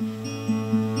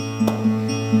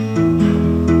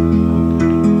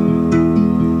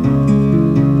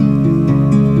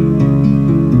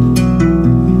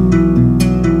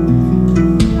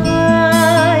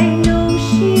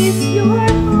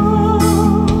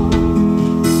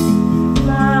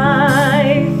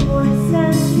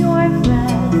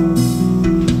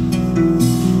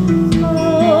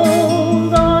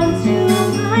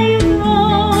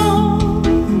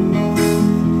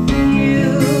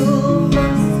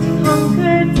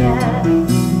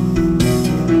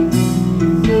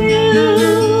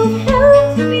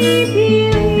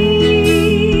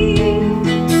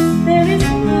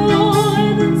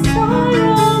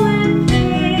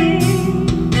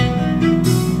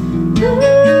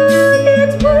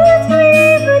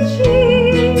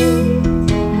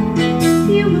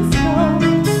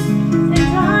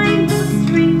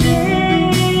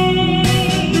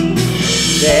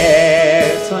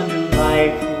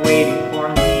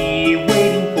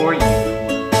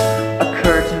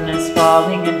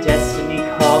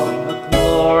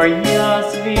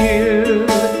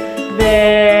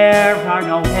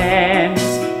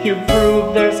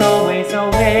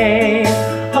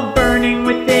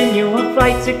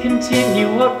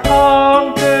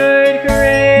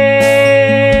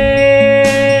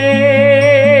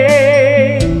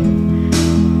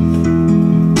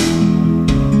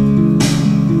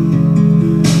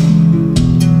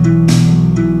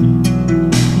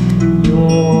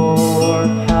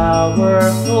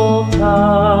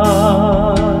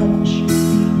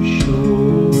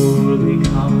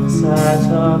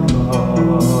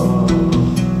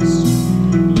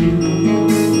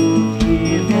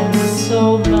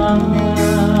 So much.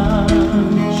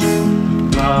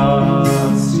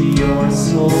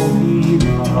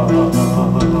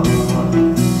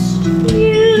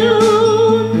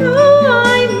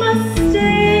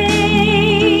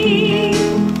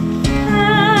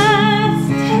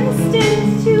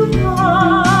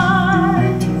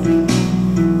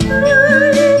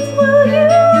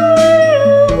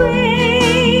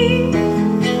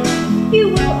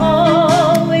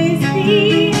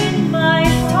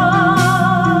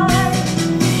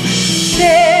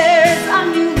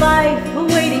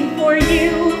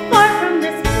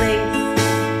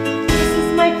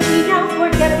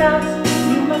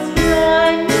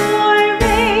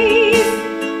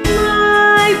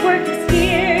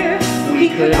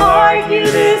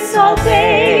 this all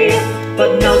day,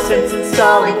 but no sense in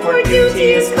stalling, for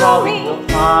duty is calling. We'll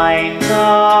find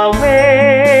the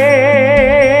way.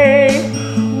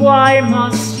 Why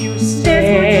must you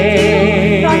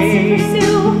stay? Thoughts to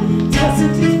pursue,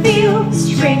 doesn't it feel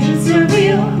strange and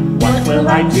surreal? What will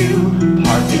I do,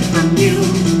 parting from you?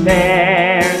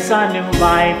 There's a new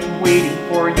life waiting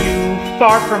for you,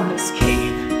 far from this cave.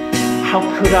 How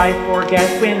could I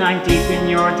forget when I'm deep in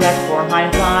your debt for my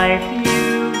life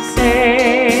you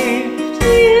saved?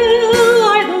 You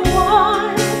are the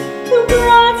one who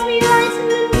brought me light in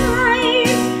the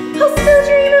night. I'll still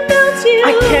dream about you.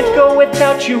 I can't go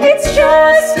without you, it's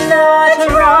just not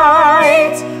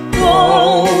right.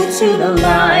 Go to the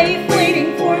life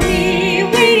waiting for me,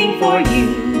 waiting for you.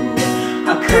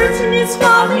 A curtain is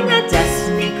falling, a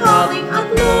destiny calling, a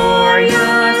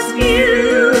glorious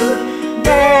view.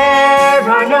 There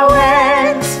are no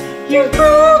ends, You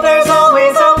prove there's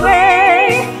always a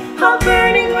way. I'm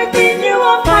burning within you,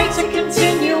 I'll fight to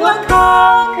continue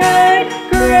unconquered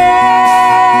grave.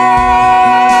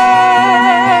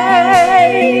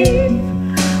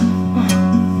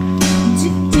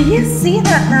 Do you see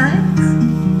that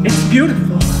light? It's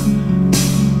beautiful.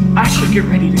 I should get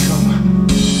ready to go.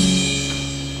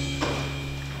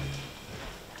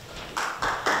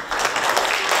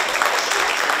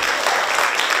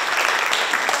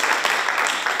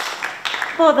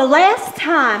 For the last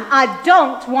time, I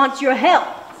don't want your help.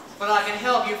 But I can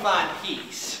help you find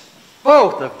peace.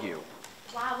 Both of you.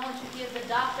 Why won't you give the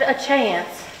doctor a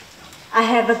chance? I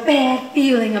have a bad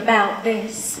feeling about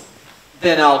this.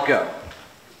 Then I'll go.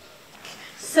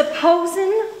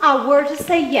 Supposing I were to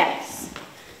say yes,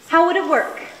 how would it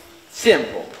work?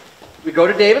 Simple. We go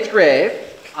to David's grave,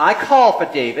 I call for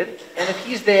David, and if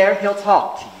he's there, he'll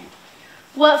talk to you.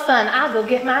 What fun. I'll go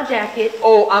get my jacket.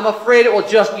 Oh, I'm afraid it will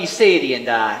just be Sadie and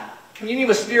I. Communion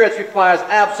with spirits requires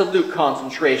absolute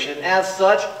concentration. As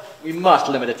such, we must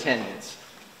limit attendance.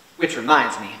 Which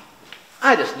reminds me,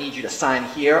 I just need you to sign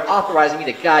here, authorizing me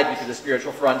to guide you through the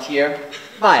spiritual frontier.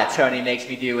 My attorney makes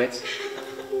me do it.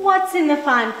 What's in the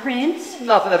fine print?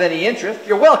 Nothing of any interest.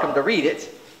 You're welcome to read it.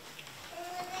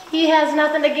 He has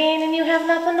nothing to gain and you have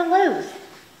nothing to lose.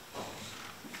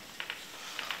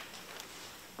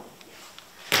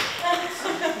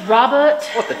 Robert.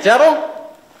 What the devil?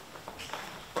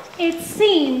 It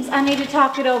seems I need to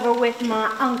talk it over with my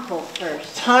uncle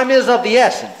first. Time is of the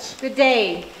essence. Good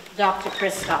day, Dr.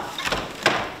 Kristoff.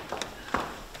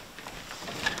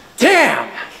 Damn!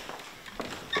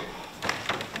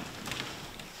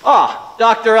 Ah,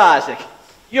 Dr. Isaac.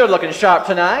 You're looking sharp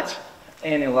tonight.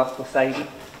 Any luck with Sadie?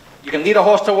 You can lead a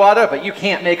horse to water, but you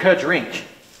can't make her drink.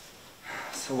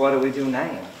 So what do we do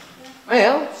now?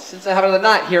 Well, since I have another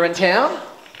night here in town,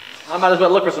 I might as well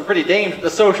look for some pretty dames for the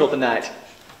social tonight.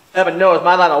 Heaven knows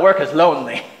my line of work is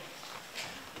lonely.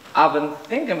 I've been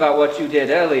thinking about what you did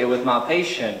earlier with my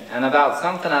patient and about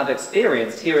something I've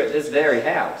experienced here at this very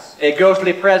house. A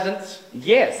ghostly presence?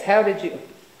 Yes, how did you...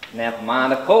 Never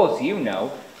mind, of course, you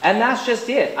know. And that's just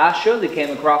it. I surely came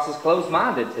across as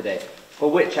closed-minded today,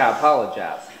 for which I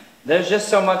apologize. There's just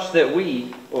so much that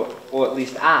we, or at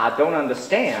least I, don't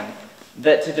understand,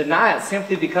 that to deny it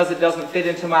simply because it doesn't fit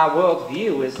into my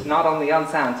worldview is not only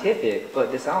unscientific,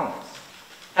 but dishonest.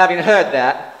 Having heard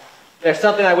that, there's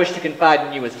something I wish to confide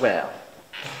in you as well.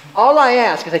 All I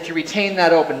ask is that you retain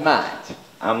that open mind.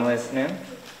 I'm listening.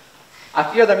 I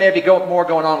fear there may be more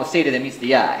going on with Sadie than meets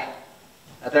the eye.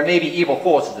 That there may be evil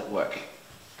forces at work.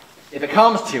 If it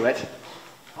comes to it,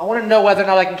 I want to know whether or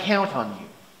not I can count on you,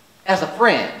 as a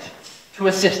friend, to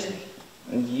assist me.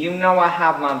 You know I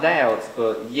have my doubts,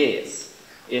 but yes,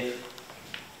 if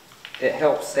it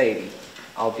helps Sadie,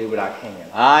 I'll do what I can.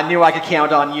 I knew I could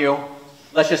count on you.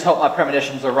 Let's just hope my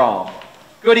premonitions are wrong.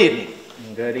 Good evening.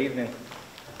 Good evening.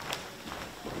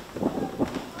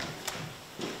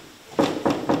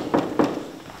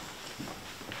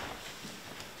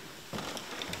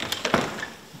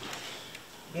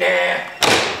 Nah.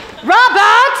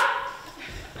 Robert!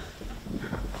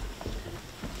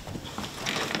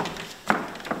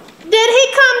 Did he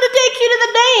come to take you to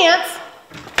the dance?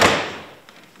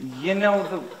 You know,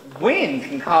 the wind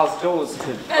can cause doors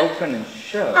to open and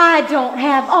shut. I don't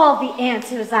have all the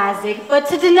answers, Isaac, but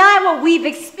to deny what we've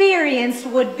experienced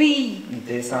would be...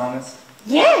 Dishonest?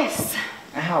 Yes.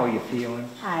 How are you feeling?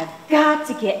 I've got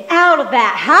to get out of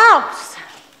that house.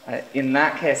 In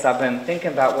that case, I've been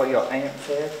thinking about what your aunt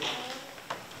said.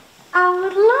 I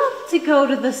would love to go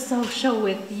to the social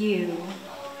with you.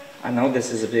 I know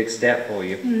this is a big step for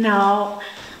you. No,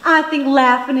 I think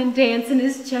laughing and dancing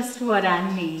is just what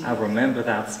I need. I remember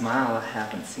that smile. I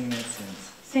haven't seen it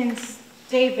since. Since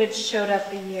David showed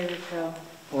up a year ago.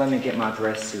 Let me get my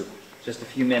dress suit. Just a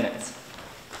few minutes.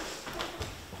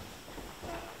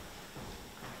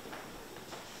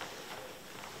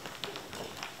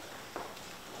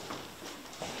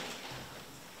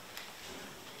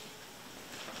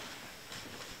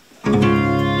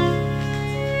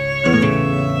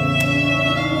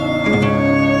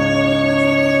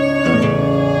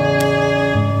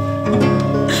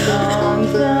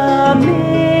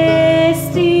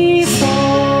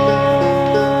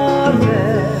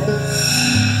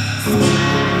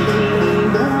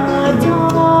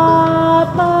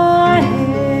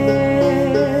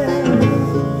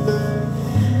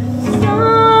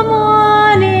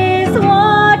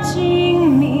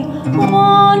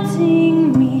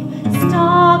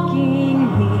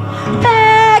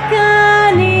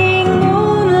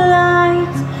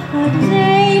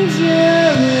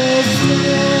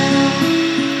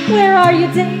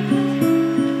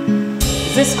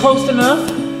 Close enough?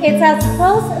 It's as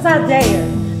close as I dare.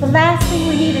 The last thing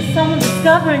we need is someone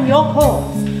discovering your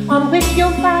corpse, on which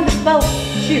you'll find a boat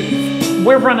to choose.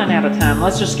 We're running out of time.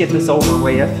 Let's just get this over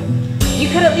with. You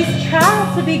could at least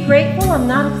try to be grateful. I'm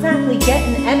not exactly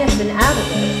getting anything out of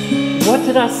this. What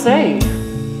did I say?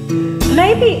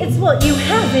 Maybe it's what you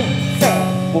haven't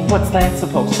said. Well, what's that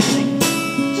supposed to mean?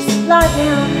 Just lie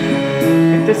down.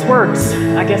 If this works,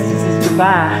 I guess this is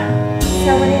goodbye.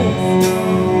 So it is.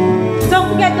 Don't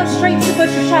forget, go straight to the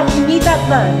butcher shop. You need that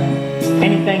blood.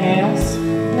 Anything else?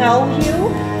 No, you?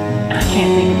 I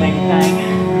can't think of anything.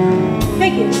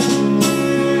 Figures.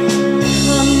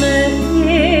 Come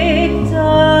thick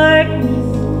darkness,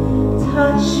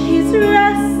 touch his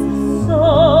restless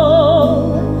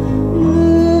soul,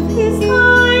 move his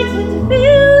heart and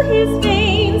fill his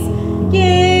veins,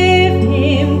 give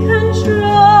him control.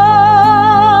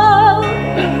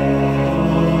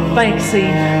 Thanks,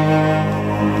 Eve.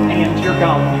 And you're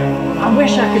gone. I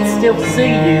wish I could still see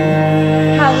you.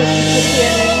 How wish you could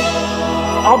hear me?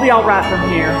 I'll be all right from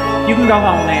here. You can go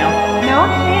home now. No, I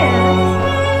can't.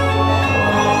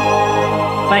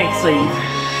 Thanks, Eve.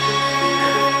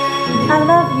 I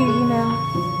love you, you know.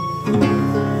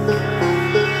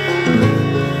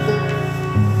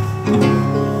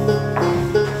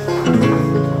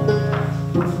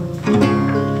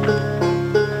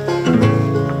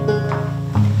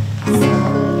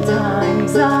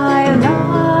 Sometimes I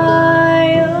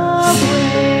lie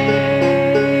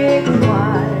awake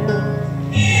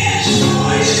while his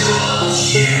voice calls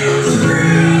you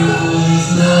through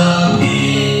the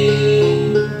night.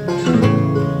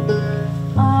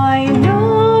 I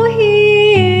know he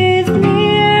is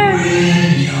near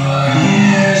when your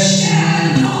hair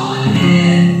stands on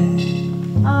end.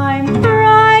 I'm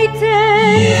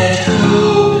frightened yet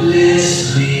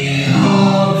hopelessly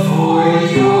long for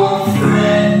your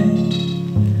friend.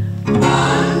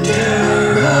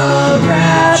 Under a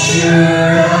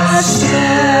rapturous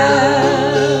spell,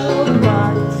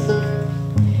 but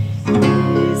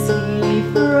is he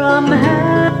from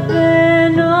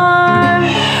heaven or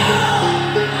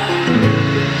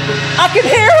I can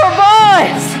hear her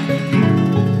voice!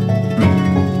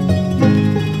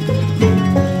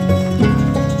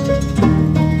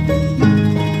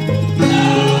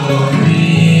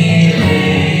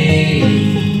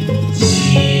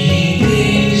 Seeing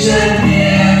things that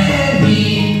there can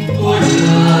be, or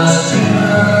just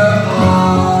her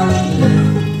heart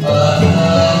blue.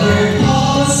 Other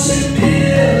possibilities.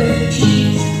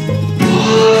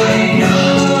 Why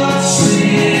not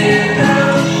slip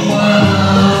out while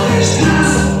others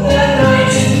pass the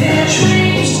night in their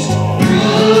dreams?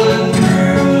 Run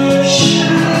through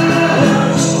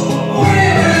shadows,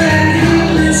 river and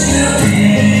helpless till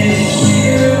take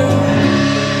you.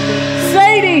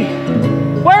 Sadie!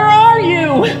 Where are you?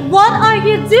 what are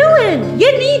you doing?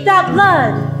 You need that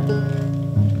blood.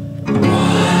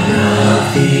 One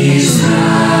of these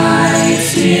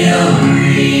nights we'll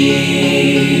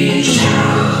reach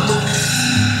out,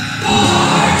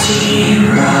 parting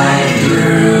right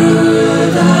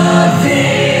through the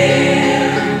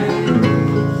veil.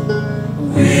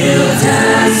 We'll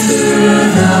dance through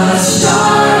the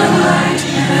starlight,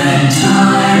 and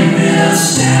time will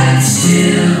stand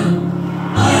still.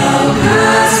 I'll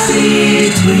pass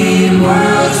between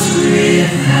worlds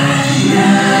with that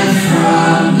man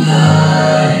from the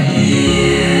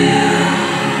hill.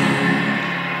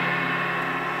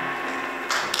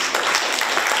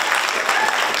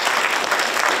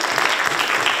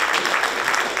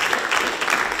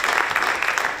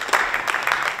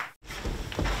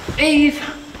 Eve,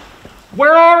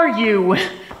 where are you?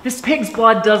 This pig's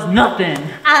blood does nothing.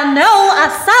 I know, I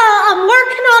saw. I'm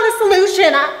working on a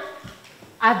solution.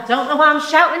 I don't know why I'm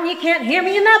shouting. You can't hear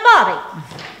me in that body.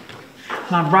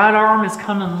 My right arm is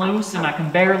coming loose and I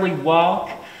can barely walk.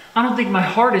 I don't think my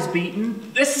heart is beating.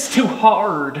 This is too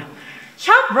hard.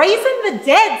 Try raising the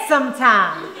dead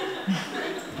sometime.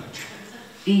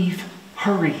 Eve,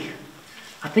 hurry.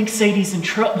 I think Sadie's in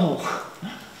trouble.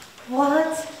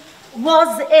 What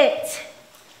was it?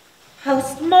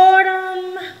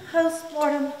 Postmortem,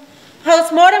 postmortem,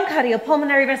 postmortem,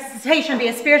 cardiopulmonary resuscitation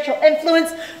via spiritual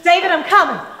influence. David, I'm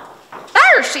coming.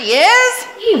 There she is.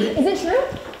 Eve, is it true?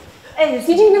 Did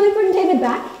you really bring David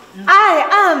back?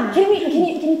 Can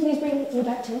you please bring me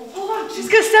back too? Hold on, she's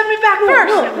gonna send me back first.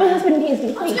 No, my husband needs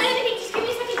me, please. Just give me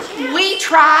a second chance. We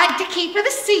tried to keep it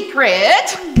a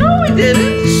secret. No, we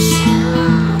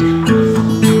didn't.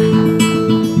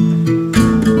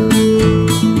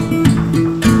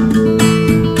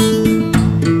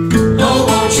 Oh,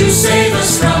 won't you save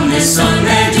us from this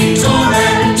unending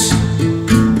torment?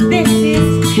 This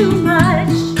is too much.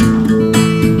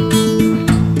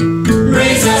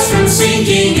 Raise us from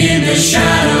sinking in the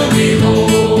shadowy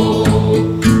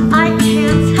hole. I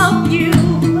can't help you.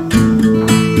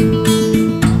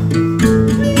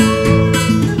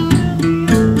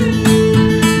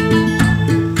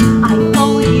 I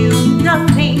owe you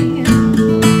nothing.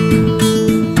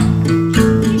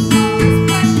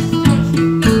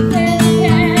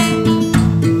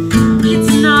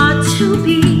 It's not to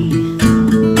be.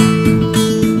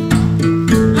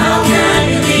 How can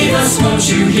you leave us? Won't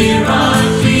you hear our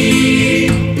plea?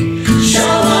 Show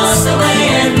us the way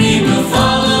and we will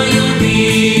follow your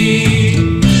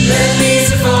lead. The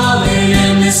leaves are falling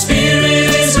and the spirit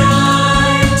is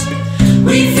right.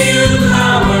 We feel the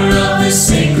power of the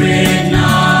sacred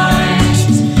night.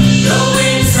 The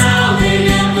wind's howling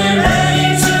and we're ready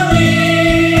to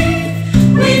leave.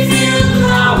 We feel the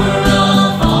power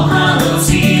of All Hallows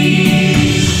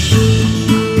Eve.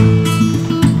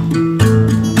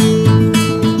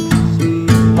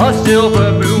 A silver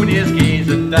moon is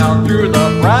gazing down through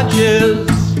the branches.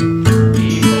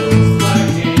 Evil's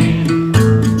lurking.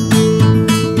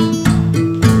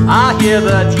 I hear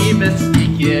the demons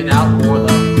speaking out for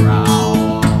the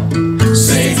crowd.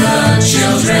 Save the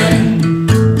children.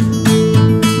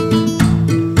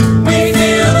 We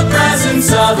feel the presence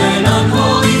of an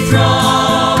unholy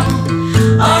throng.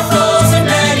 Our foes are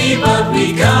many, but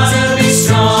we gotta be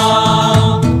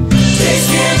strong. Days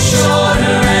get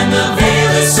shorter and the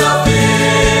veil is so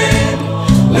thin.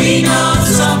 We know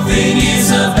something is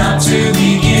about to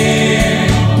begin.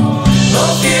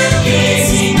 Oh, fear the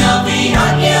gazing of the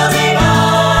unyielding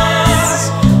eyes,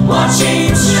 watching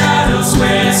the shadows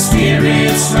where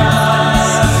spirits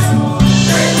rise.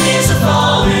 Red leaves are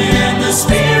falling and the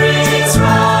spirit is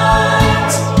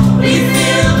right. We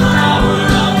feel the power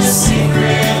of the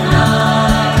secret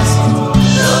night.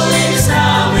 The wind is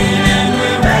howling and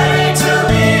we're ready to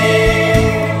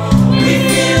leave. We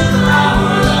feel the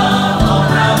power of All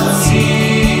Hallows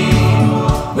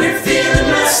Eve. We're feeling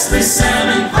restless and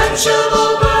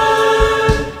unquenchable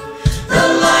burn. The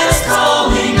light is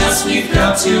calling us, we've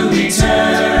got to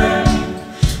return.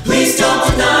 Please don't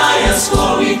deny us,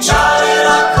 for we've charted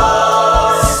our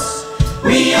course.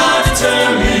 We are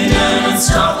determined and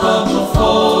unstoppable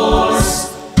force.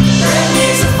 Red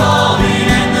leaves are falling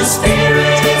and the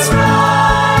spirit is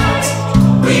right.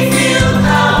 We feel the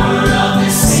power of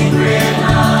this sacred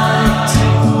night.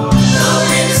 The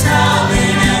wind is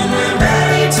howling and we're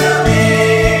ready to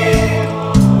leave.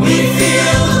 We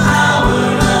feel the power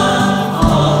of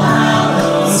All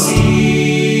Hallows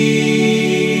Eve.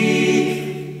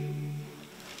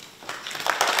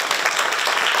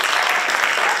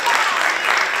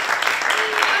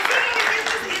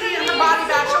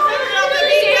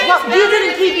 Well, you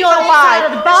didn't keep your side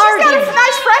of the She's bargain. got a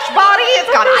nice fresh body.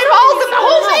 It's got eyeballs and the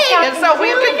whole thing. And so we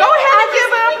can go ahead and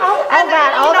give him.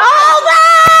 All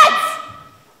that!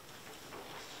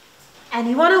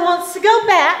 Anyone who wants to go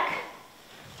back,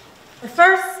 the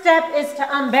first step is to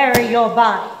unbury your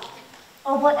body,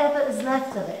 or whatever is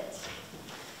left of it.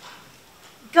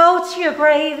 Go to your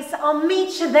graves, I'll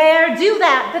meet you there, do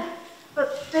that,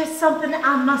 but there's something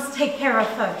I must take care of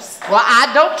first. Well,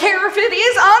 I don't care if it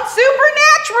is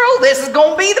unsupernatural. This is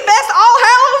going to be the best All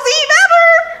Hallows Eve ever.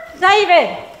 David!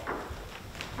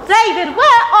 David,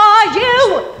 where are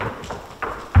you?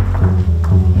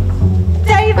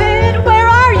 David, where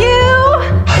are you?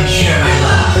 I'm here, my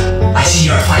love. I see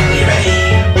you're finally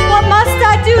ready. What must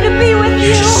I do to be with You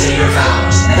you? just say your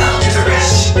vows and I'll do the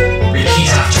rest. Repeat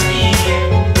after me.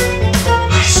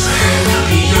 I swear we'll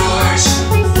be yours.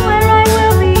 I swear I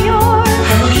will be yours.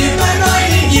 I will give my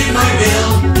mind and give my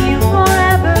will. To you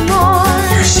forevermore.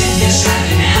 Your sickness and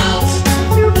in health.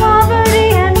 Through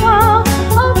poverty and wealth.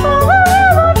 I'll follow you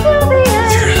until the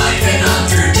end. Through life and on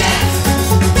through death.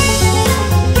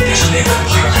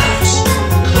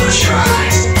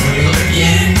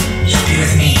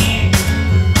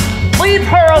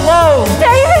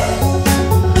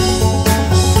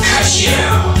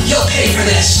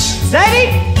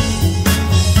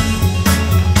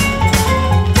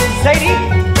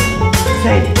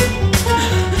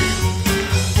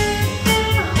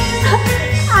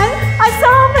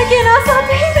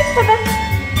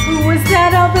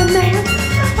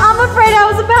 afraid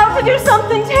I was about to do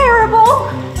something terrible.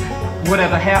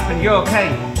 Whatever happened, you're okay.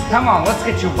 Come on, let's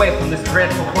get you away from this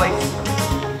dreadful place.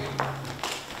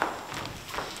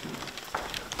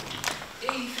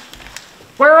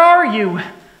 Where are you?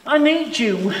 I need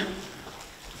you.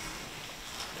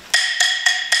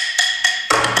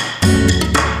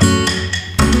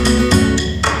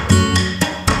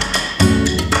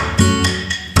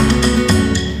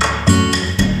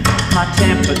 My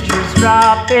temperature's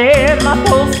dropping, my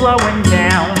pulse slowing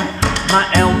down. My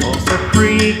elbows are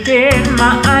creaking,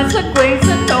 my eyes are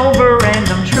glazing over, and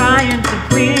I'm trying to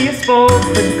please both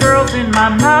the girls in my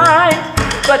mind.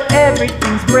 But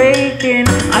everything's breaking,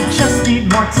 I just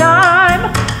need more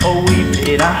time. Oh,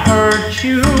 did I hurt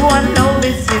you? I know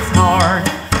this is hard.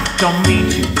 Don't mean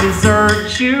to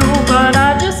desert you, but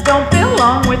I just don't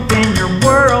belong within your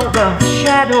world of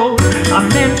shadows. I'm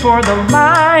meant for the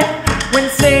light. When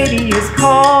Sadie is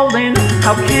calling,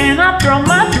 how can I throw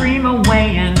my dream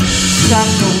away and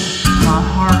shackle my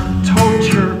heart,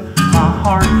 torture my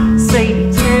heart?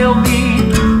 Sadie, tell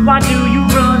me, why do you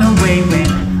run away when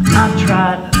I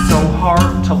tried so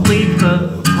hard to leave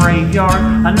the graveyard?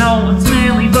 I know it's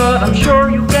smelly, but I'm sure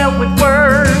you dealt with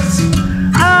worse.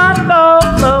 I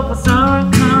thought love was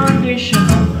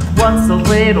unconditional. What's a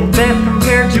little bit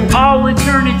compared to all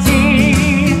eternity?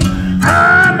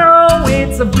 I know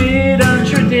it's a bit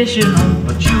untraditional,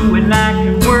 but you and I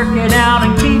can work it out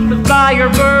and keep the fire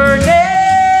burning.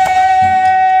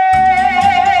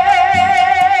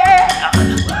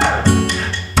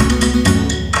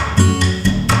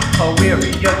 A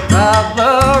weary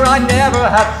traveler I never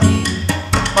have seen.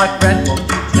 My friend, won't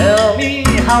you tell me,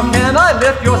 how can I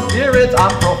lift your spirits?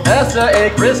 I'm Professor A.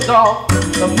 Crystal,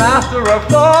 the master of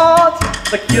thought.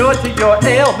 The cure to your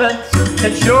ailments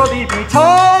can surely be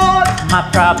taught. My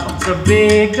problems are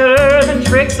bigger than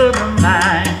tricks of the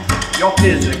mind. Your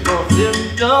physical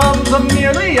symptoms are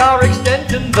merely our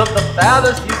extensions of the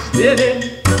ballast you spin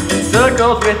in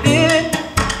circles within.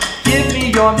 Give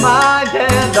me your mind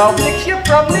and I'll fix you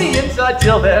from the inside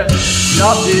till there's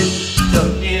nothing to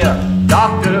fear.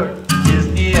 Doctor is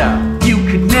near. You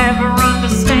could never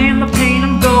understand the pain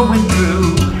I'm going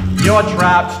through. You're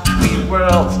trapped between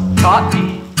worlds, caught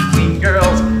between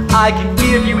girls. I can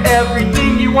give you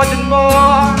everything you want and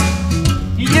more.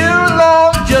 You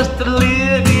long just to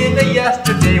live in the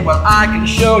yesterday. Well, I can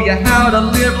show you how to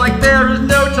live like there is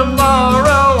no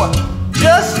tomorrow.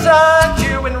 Just sign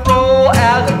to enroll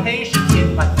as a patient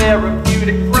in my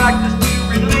therapeutic practice to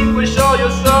relinquish all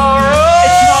your sorrow.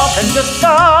 It's more than just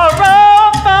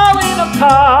sorrow falling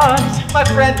apart. My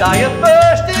friend, I am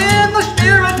versed in the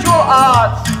spiritual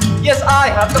arts. Yes, I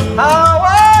have the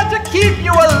power to keep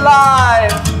you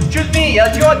alive. Choose me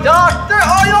as your doctor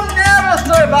or you'll never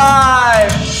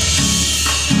survive.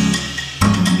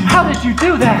 How did you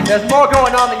do that? There's more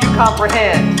going on than you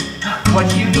comprehend. What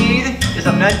you need is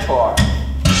a mentor.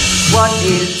 What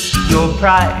is your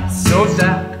price? No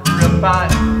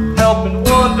sacrifice. Helping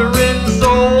wandering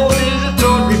souls is its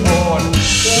own reward.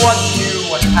 Once you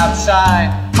have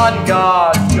signed on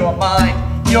God, your mind,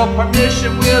 your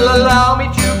permission will allow me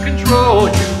to control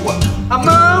you. I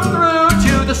move through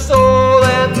to the soul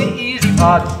and the easy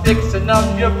part, fixing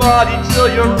up your body till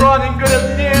you're running good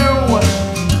as new.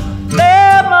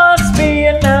 There must be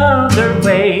another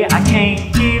way. I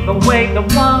can't give away the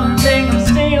one thing I'm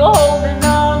still holding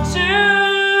on to.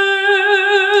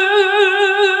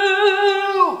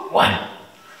 What?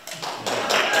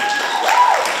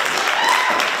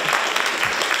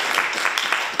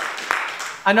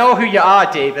 I know who you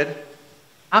are, David.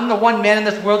 I'm the one man in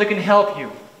this world who can help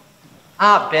you.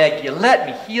 I beg you, let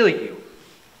me heal you.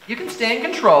 You can stay in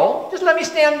control, just let me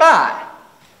stand by.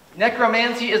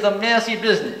 Necromancy is a messy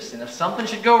business, and if something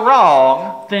should go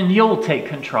wrong... Then you'll take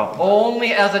control.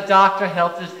 Only as a doctor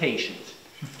helps his patient.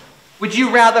 Would you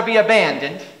rather be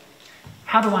abandoned?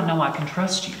 How do I know I can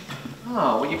trust you?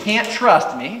 Oh, well, you can't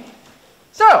trust me.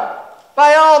 So,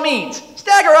 by all means,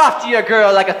 stagger off to your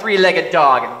girl like a three-legged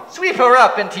dog and sweep her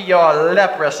up into your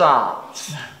leprous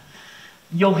arms.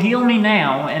 You'll heal me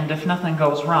now, and if nothing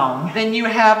goes wrong... Then you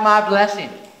have my blessing,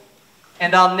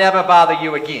 and I'll never bother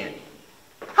you again.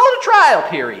 Hold a trial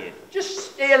period.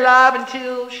 Just stay alive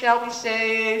until, shall we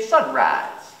say,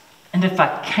 sunrise. And if I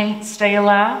can't stay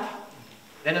alive?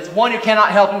 Then as one who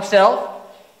cannot help himself,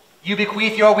 you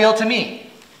bequeath your will to me,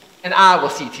 and I will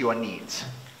see to your needs.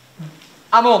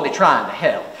 I'm only trying to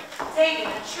help. David,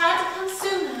 I tried to come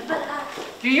sooner, but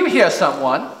Do you hear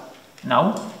someone?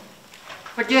 No.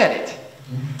 Forget it.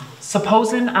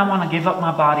 Supposing I want to give up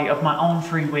my body of my own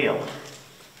free will.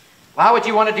 Why would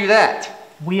you want to do that?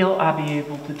 Will I be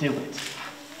able to do it?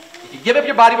 If you give up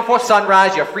your body before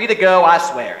sunrise, you're free to go, I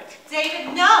swear it.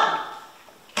 David, no!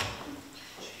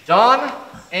 Done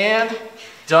and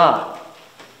done.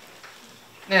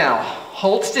 Now,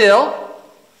 hold still.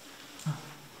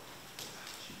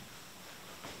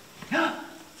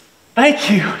 Thank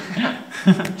you.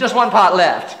 Just one part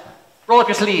left. Roll up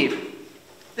your sleeve.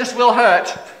 This will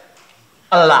hurt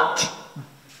a lot.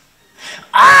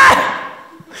 Ah!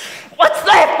 What's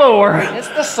that for? It's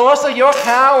the source of your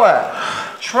power.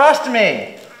 Trust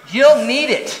me, you'll need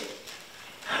it.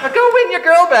 Now go win your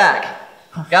girl back.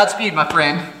 Godspeed, my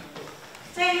friend.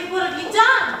 David, what have you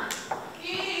done?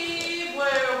 Eve,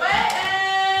 we're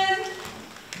waiting.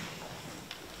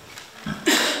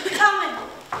 Coming.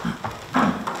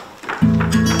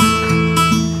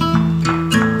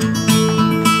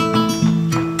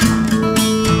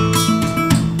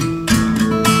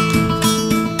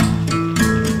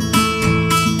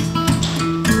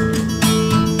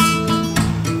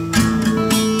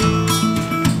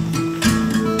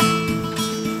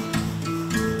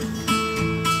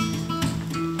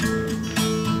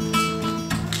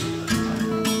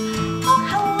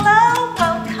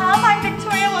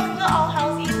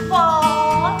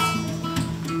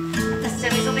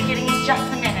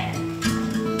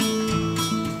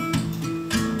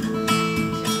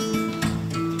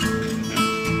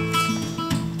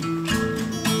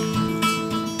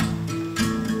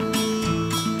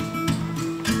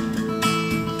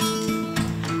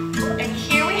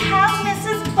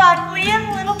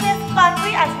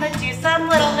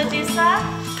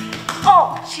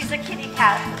 Oh, she's a kitty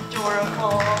cat.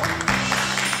 Adorable.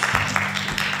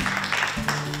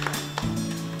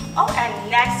 Oh, and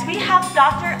next we have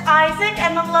Dr. Isaac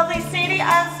and the lovely Sadie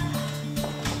as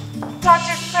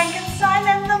Dr. Frankenstein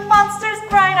and the monster's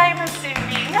bride, I'm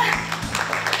assuming.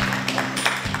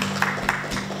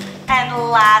 And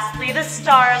lastly, the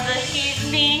star of the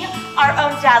evening, our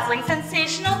own dazzling,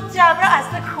 sensational Deborah as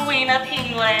the Queen of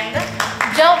England.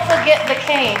 Don't forget the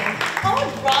king. Oh,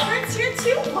 and Robert's here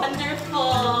too. Wonderful.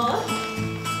 All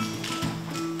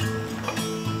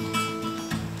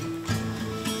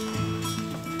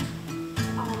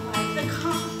right,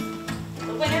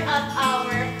 the winner of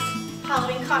our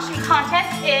Halloween costume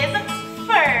contest is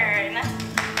Fern.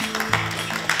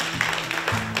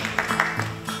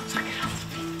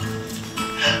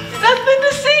 Nothing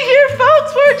to see here,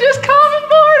 folks. We're just common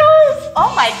mortals.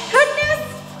 Oh my goodness.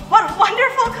 What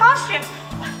wonderful costumes.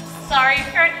 Sorry,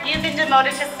 Fern, you've been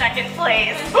demoted to second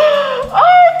place. Oh,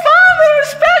 finally,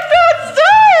 respect that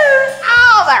stairs.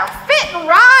 Oh, they're fitting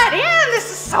right in.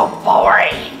 This is so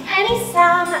boring. Any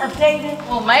sign of David?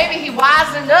 Well, maybe he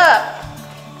wisened up.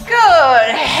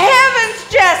 Good heavens,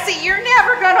 Jesse, you're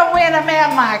never gonna win a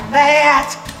man like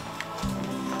that.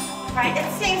 Right,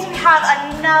 it seems we have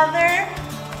another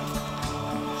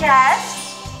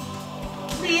guest.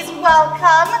 Please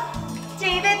welcome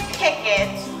David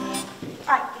Pickett.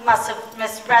 I must have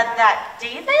misread that.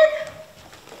 David?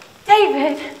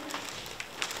 David?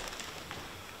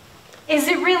 Is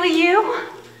it really you?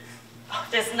 Oh,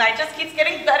 this night just keeps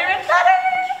getting better and better.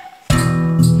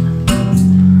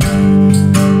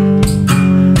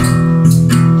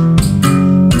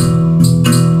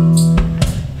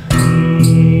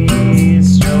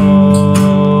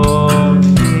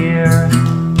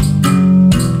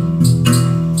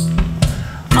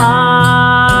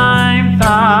 I'm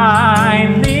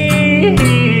finally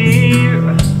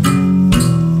here.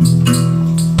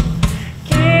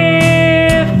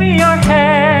 Give me your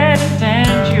hand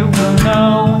and you will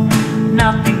know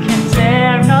nothing can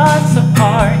tear us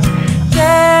apart.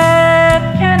 Death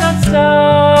cannot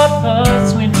stop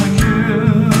us when we're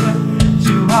true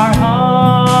to our hearts.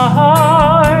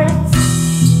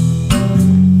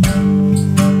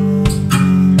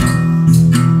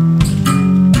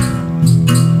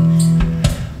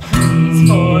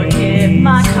 Forgive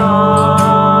my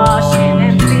caution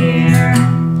and fear.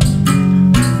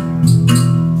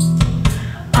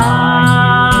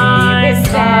 I'm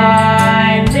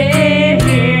standing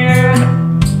here.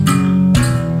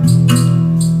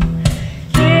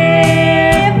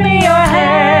 Give me your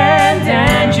hand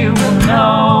and you will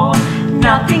know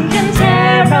nothing can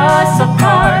tear us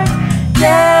apart.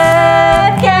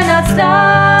 Death cannot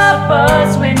stop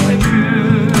us when we're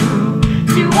true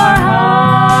to our hearts.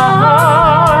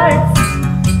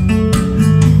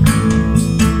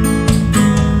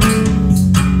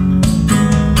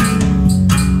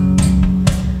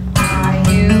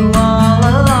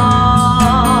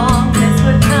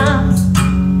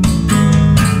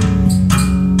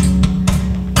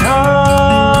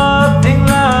 Nothing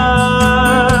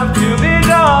left to be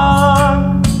done.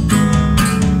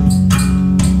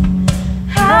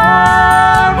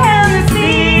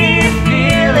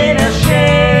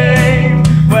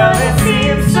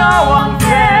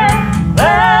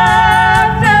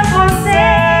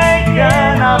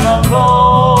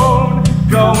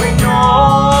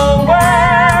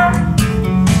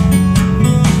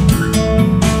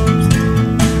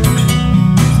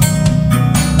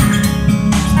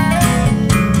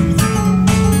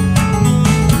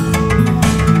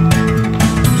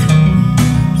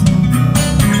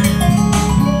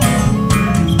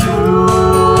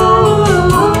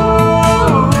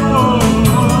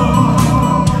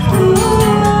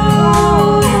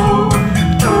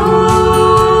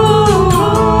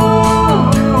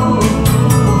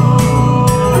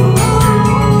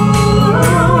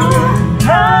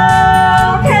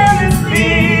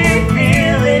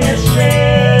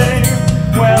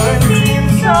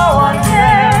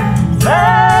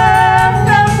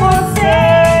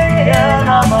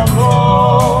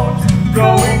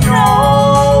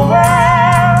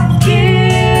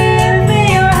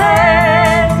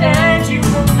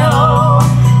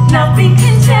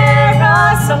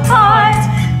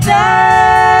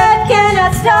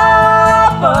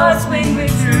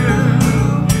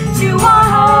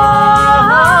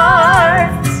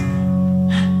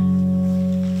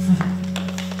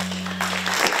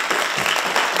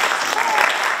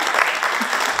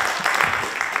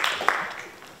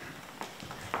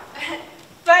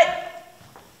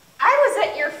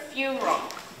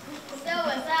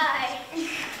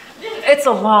 It's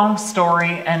a long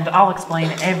story, and I'll explain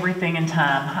everything in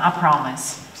time, I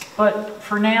promise. But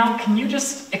for now, can you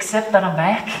just accept that I'm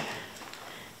back?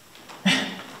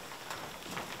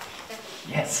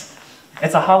 Yes,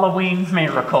 it's a Halloween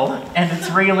miracle, and it's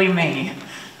really me.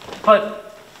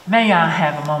 But may I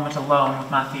have a moment alone with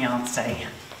my fiancé?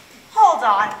 Hold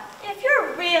on. If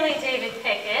you're really David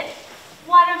Pickett,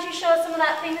 why don't you show us some of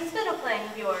that famous fiddle playing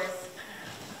of yours?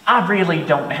 I really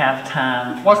don't have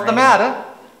time. What's the matter?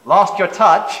 Lost your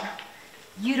touch?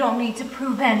 You don't need to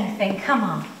prove anything. Come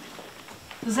on.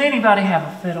 Does anybody have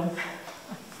a fiddle?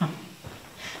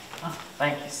 Oh,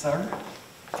 thank you, sir.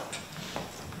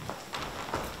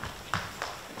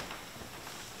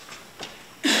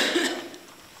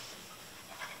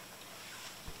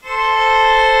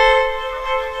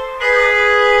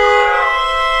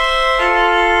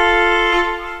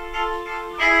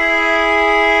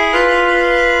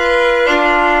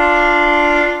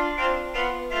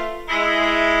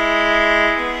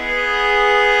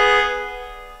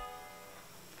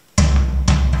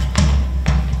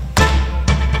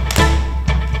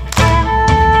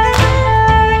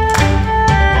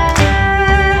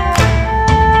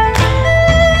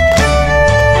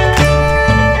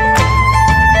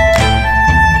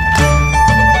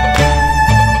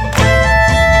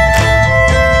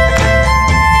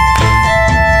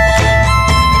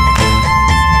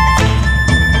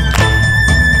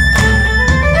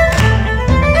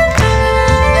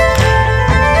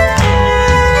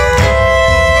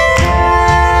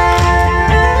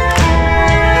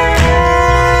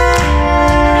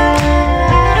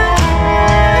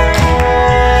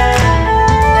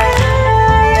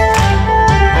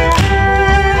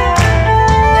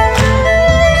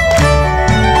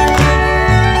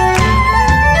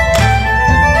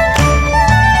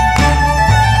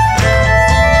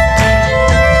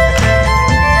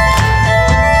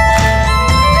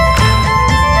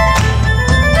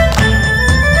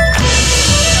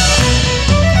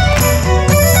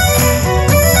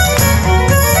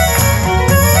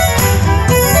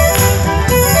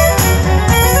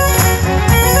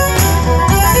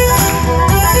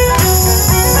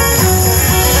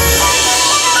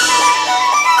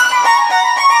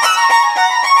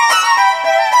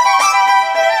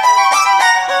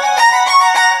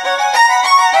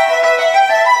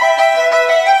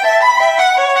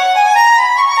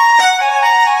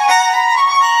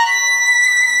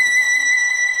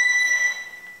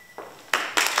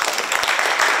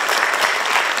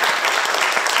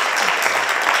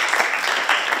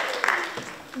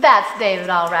 That's David,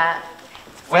 all right.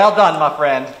 Well done, my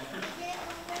friend.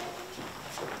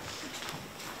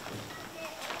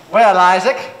 Well,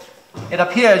 Isaac, it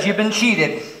appears you've been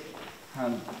cheated.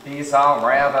 These are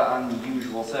rather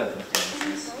unusual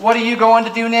circumstances. What are you going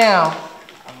to do now?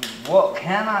 What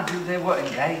can I do? They were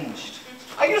engaged.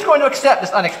 Are you just going to accept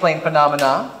this unexplained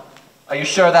phenomenon? Are you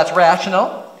sure that's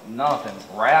rational? Nothing's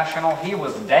rational. He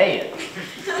was dead.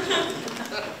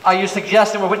 Are you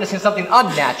suggesting we're witnessing something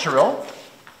unnatural?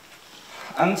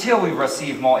 Until we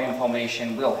receive more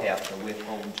information, we'll have to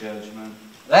withhold judgment.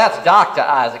 That's Dr.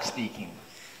 Isaac speaking.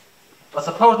 But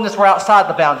supposing this were outside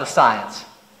the bounds of science,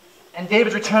 and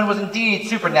David's return was indeed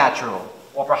supernatural,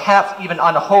 or perhaps even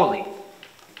unholy,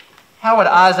 how would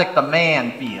Isaac the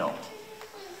man feel?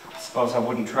 I suppose I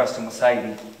wouldn't trust him with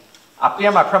Sadie. I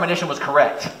fear my premonition was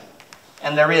correct,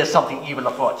 and there is something evil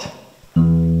afoot.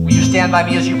 Will you stand by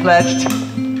me as you pledged?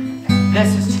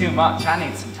 This is too much. I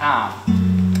need some time.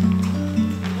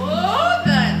 Oh,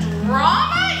 the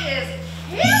drama is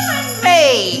killing me.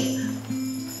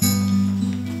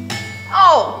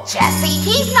 Oh, Jesse,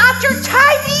 he's not your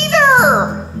type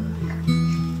either.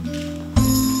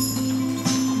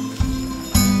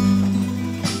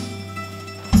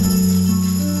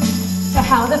 So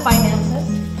how are the finances?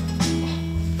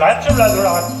 That's a rather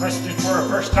odd question for a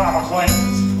first-time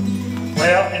acquaintance.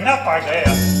 Well, enough, I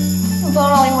guess. We'll blow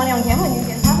all your money on gambling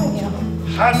again, haven't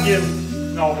you? I'd give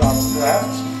no doubt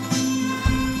perhaps.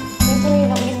 Please tell me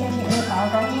you've at least been keeping the power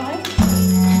going alive?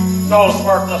 Those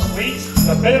worthless weeds,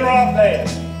 the better off dead.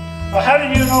 But how do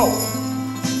you know?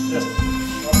 Just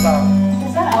about.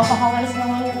 Is that alcohol I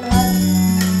smell on your breath?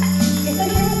 You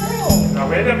said you were through. Now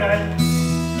wait a minute.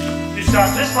 You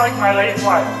sound just like my late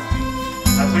wife.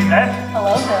 Have we met?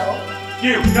 Hello, Bill.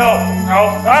 You, no,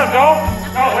 don't.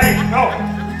 No, wait, no.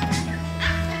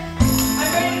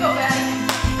 I'm ready to go back.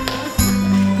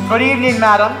 Good evening,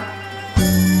 madam.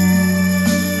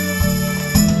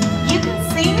 You can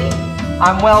see me?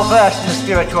 I'm well versed in the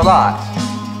spiritual arts.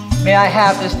 May I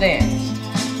have this dance?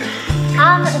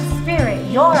 I'm a spirit,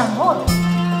 you're a mortal.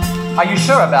 Are you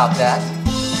sure about that?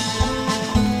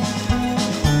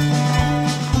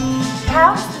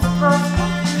 How is this possible?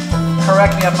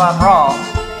 Correct me if I'm wrong,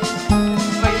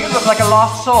 but you look like a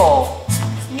lost soul.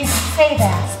 You say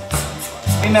that.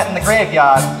 We met in the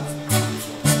graveyard.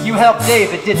 You helped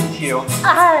David, didn't you?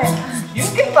 You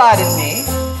can confide in me.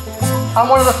 I'm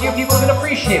one of the few people who can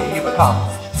appreciate what you've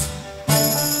accomplished.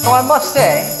 So I must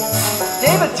say,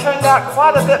 David turned out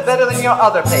quite a bit better than your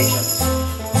other patients.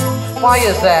 Why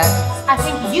is that? I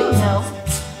think you know.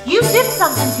 You did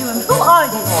something to him. Who are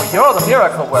you? Oh, you're the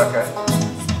miracle worker.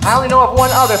 I only know of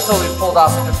one other soul who pulled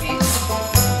off the defeat.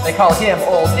 They call him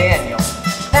Old Daniel.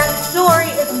 That story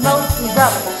is mostly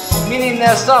rubbish. Meaning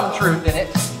there's some truth in it.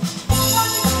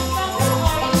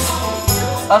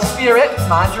 A spirit,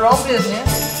 mind your own business.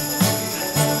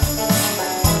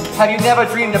 Have you never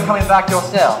dreamed of coming back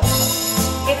yourself?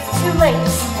 It's too late.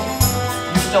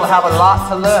 You still have a lot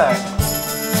to learn.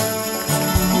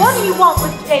 What do you want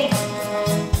with David?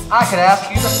 I could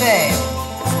ask you the same.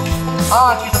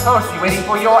 Aren't you supposed to be waiting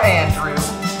for your Andrew?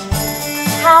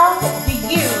 How do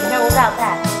you know about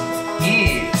that?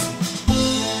 Eve,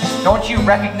 don't you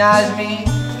recognize me?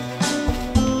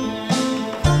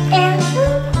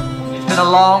 Andrew? It's been a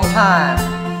long time.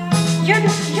 You're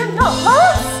not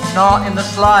lost? Not in the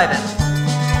slightest.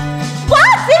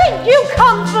 Why didn't you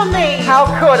come for me? How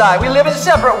could I? We live in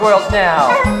separate worlds now.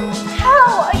 And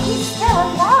how are you still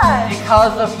alive?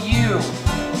 Because of you.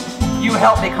 You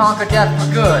helped me conquer death for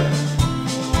good.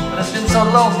 But it's been so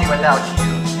lonely without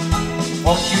you.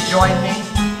 Won't you join me?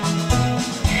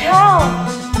 How?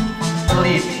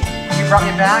 Believe me, you brought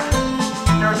me back.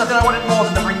 There was nothing I wanted more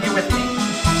than to bring you with me.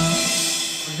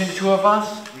 Between the two of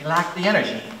us, we lacked the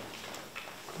energy.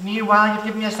 Meanwhile, you've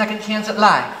given me a second chance at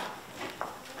life.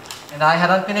 And I had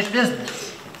unfinished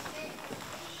business.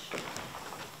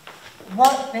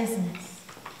 What business?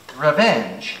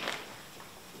 Revenge.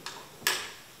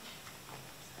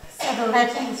 So the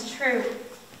legend is true.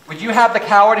 Would you have the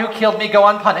coward who killed me go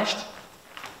unpunished?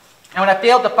 And when I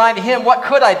failed to find him, what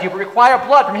could I do but require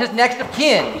blood from his next of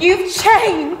kin? You've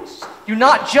changed. Do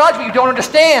not judge what you don't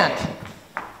understand.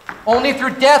 Only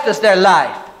through death is there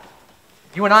life.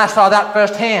 You and I saw that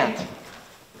firsthand.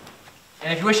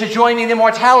 And if you wish to join me in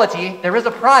immortality, there is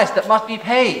a price that must be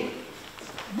paid.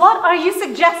 What are you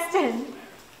suggesting?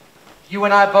 You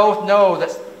and I both know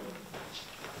that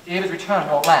David's return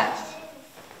won't last.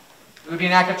 It would be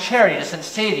an act of charity to send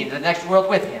Sadie to the next world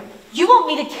with him. You want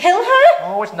me to kill her?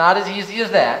 Oh, it's not as easy as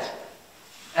that.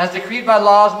 As decreed by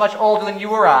laws much older than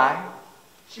you or I,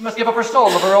 she must give up her soul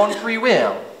of her own free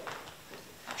will.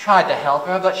 I tried to help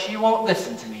her, but she won't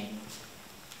listen to me.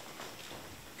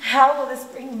 How will this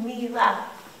bring me life?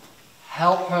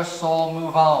 Help her soul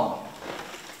move on,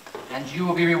 and you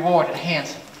will be rewarded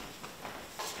handsomely.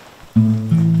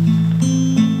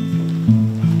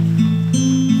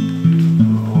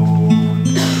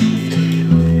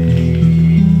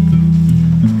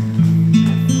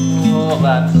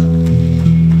 That's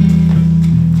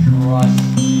trust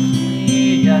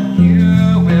me and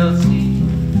you will see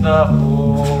the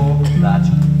hope that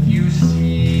you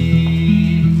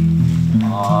see.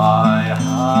 I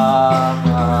have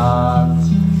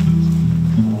answers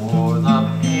for the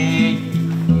pain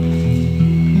you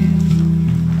feel.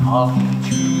 Come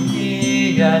to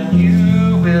me and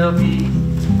you will be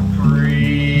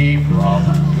free from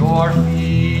your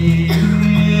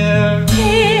fear.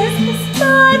 Is this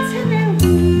not an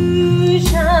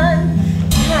illusion?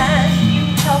 Can you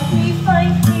help me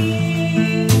find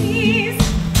peace?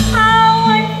 How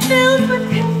I'm filled with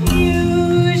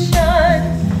confusion.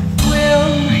 Will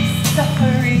my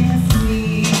suffering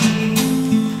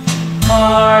cease?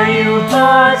 Are you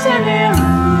but an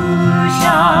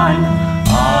illusion?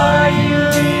 Are you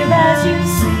real as you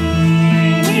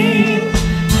seem?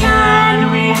 Can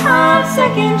we have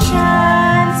second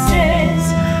chances?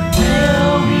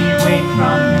 Will we wake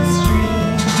from the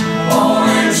stream?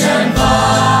 Orange and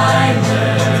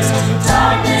violet,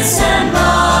 darkness and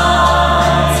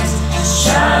light,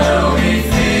 shadowy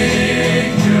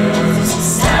figures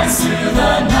dance through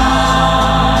the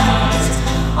night.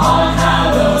 On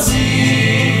Hallows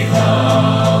Eve, the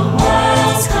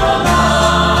worlds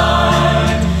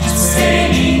collide,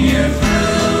 staining you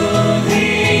through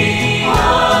the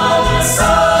other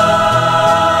side.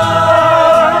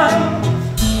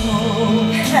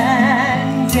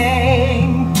 And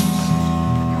anguish,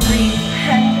 grief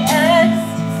and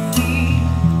ecstasy,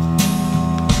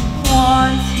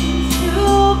 wanting to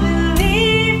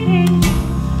believe in you,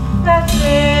 that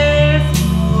there's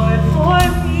more for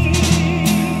me.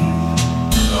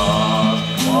 Just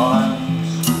one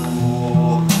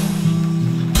soul,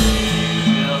 they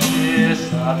will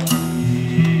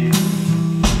disappear.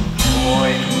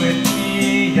 Join with me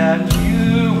and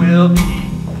you will be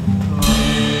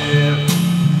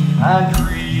living and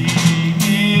real.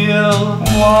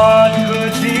 What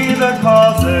could be the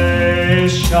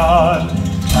causation?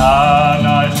 Can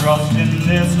I trust in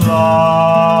this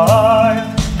life?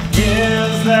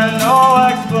 Is there no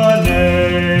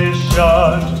explanation?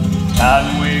 Can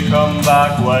we come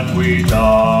back when we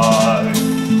die?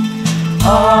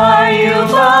 Are you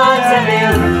but an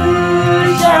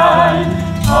illusion?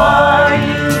 Are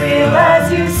you real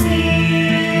as you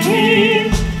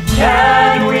seem?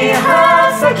 Can we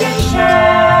have second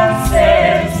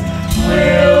chances?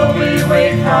 Will we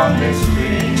wake from this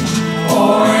dream?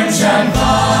 Orange and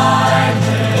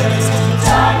violet,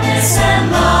 darkness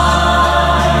and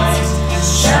light,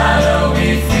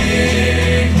 shadowy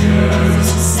figures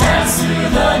dance through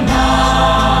the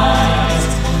night.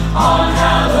 On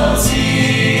Hallows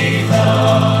Eve, the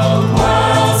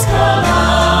worlds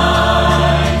collide,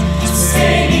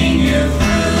 staining you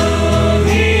through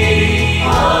the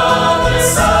other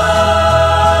side.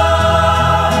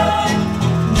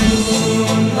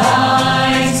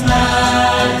 Moonlight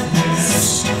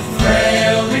madness,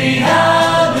 frail reality.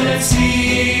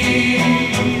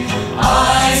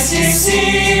 I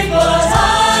succeed, but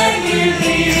I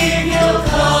believe you'll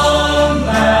come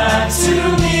back to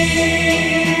me.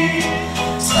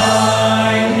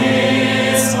 Time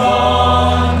is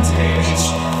bondage,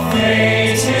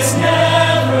 fate is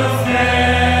never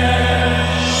fair.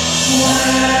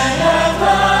 When at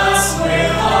last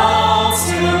we're all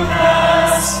to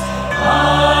rest,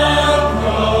 I'll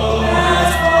go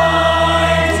and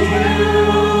find you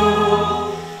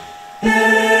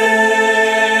there.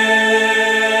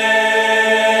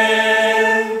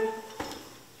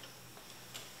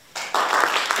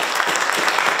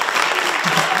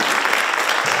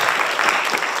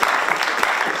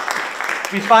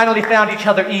 We finally found each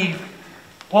other, Eve.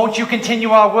 Won't you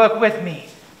continue our work with me?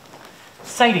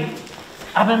 Sadie,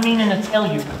 I've been meaning to tell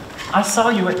you. I saw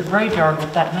you at the graveyard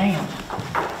with that man.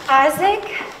 Isaac?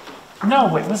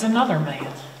 No, it was another man.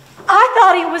 I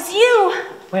thought he was you.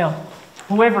 Well,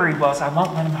 whoever he was, I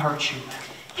won't let him hurt you.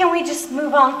 Can we just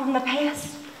move on from the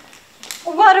past?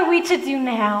 What are we to do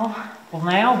now? Well,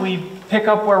 now we pick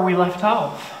up where we left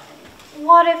off.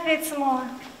 What if it's more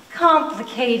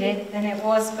complicated than it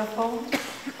was before?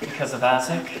 Because of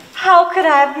Isaac. How could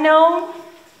I have known?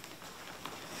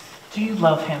 Do you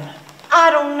love him? I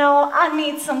don't know. I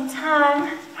need some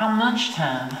time. How much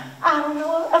time? I don't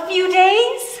know. A few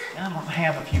days? I don't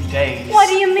have a few days. What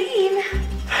do you mean?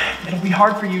 It'll be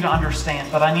hard for you to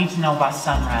understand, but I need to know by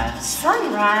sunrise.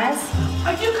 Sunrise?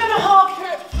 Are you gonna hawk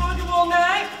here for you all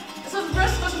night? So the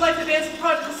rest of us would like to dance in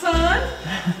Prodigal Son?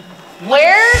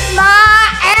 Where's my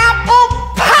apple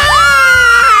pie?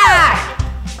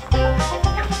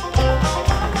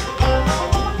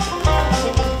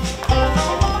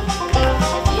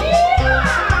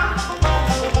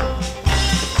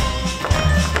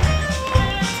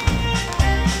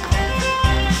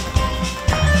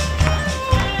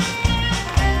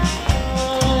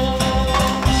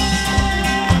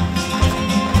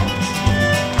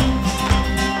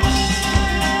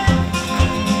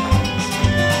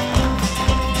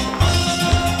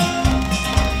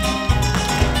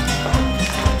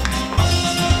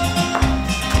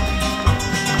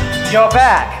 You're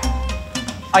back.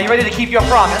 Are you ready to keep your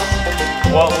promise?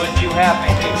 What would you have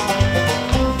me do?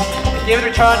 If David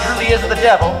returns truly is of the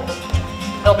devil,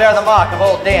 he'll bear the mark of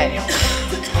old Daniel.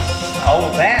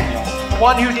 Old Daniel?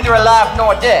 One who's neither alive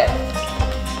nor dead.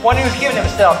 One who's given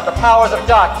himself to the powers of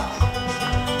darkness.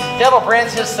 The devil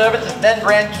brands his servants as men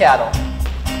brand cattle.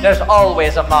 There's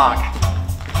always a mark.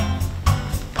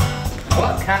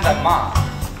 What kind of mark?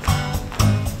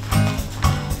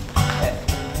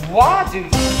 Why do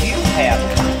you have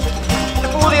it? The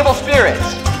fool of evil spirits.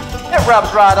 It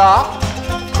rubs right off.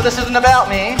 But this isn't about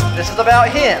me. This is about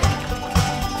him.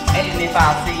 And if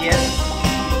I see it?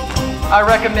 I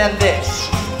recommend this.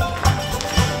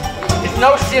 It's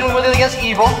no sin when we live against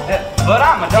evil. But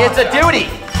I'm a doctor. It's a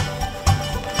duty.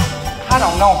 I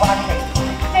don't know if I can.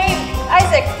 Hey,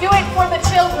 Isaac, do it for the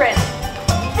children.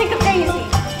 Think of Daisy.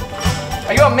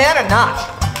 Are you a man or not?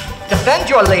 Defend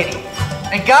your lady.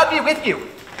 And God be with you.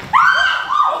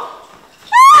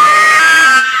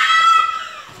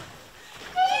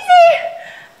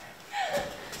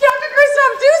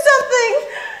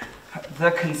 The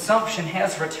consumption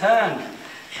has returned,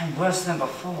 and worse than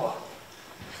before.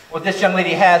 What this young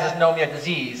lady has is no mere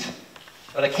disease,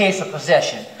 but a case of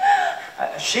possession.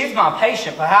 She's my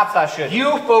patient. Perhaps I should.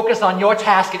 You focus on your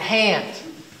task at hand.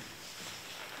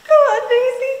 Come on,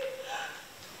 Daisy.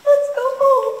 Let's go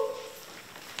home.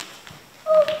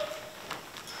 Oh.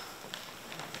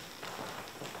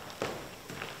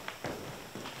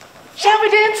 Shall we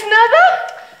dance another?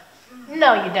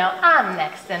 No, you don't. I'm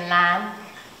next in line.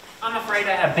 I'm afraid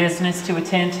I have business to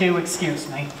attend to. Excuse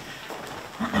me.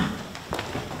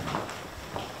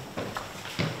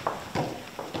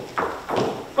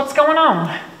 What's going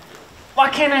on?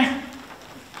 Why can't I...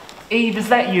 Eve, is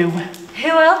that you? Who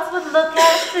else would look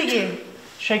after you?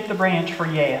 Shake the branch for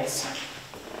yes.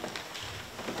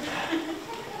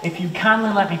 If you'd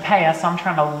kindly let me pass, I'm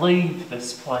trying to leave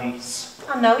this place.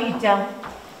 Oh, no, you don't.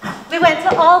 We went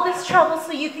to all this trouble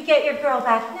so you could get your girl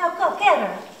back. Now go get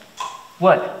her.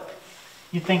 What?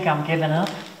 You think I'm giving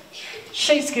up?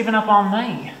 She's giving up on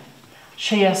me.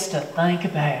 She has to think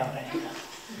about it.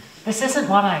 This isn't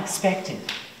what I expected.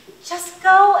 Just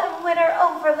go and win her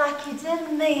over like you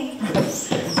did me.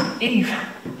 Eve,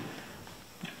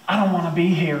 I don't want to be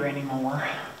here anymore.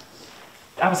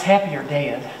 I was happier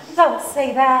dead. Don't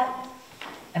say that.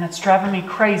 And it's driving me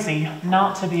crazy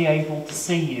not to be able to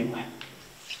see you.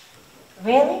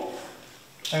 Really?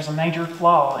 There's a major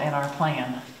flaw in our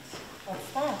plan. What's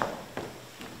that?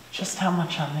 Just how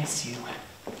much I miss you.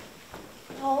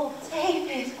 Oh,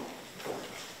 David.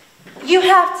 You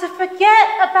have to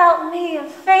forget about me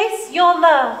and face your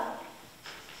love.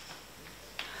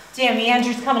 Damn me,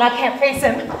 Andrew's coming. I can't face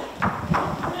him.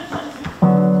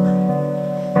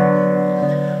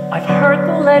 I've heard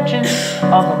the legend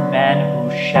of a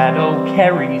man whose shadow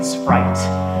carries fright,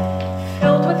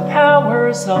 filled with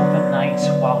powers of the night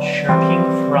while shirking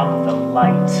from the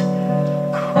light.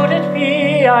 Could it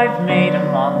be I've made a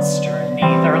monster,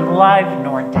 neither live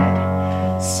nor dead?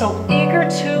 So eager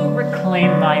to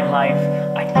reclaim my life,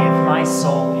 I'd give my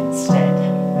soul instead.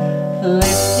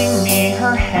 Lifting me,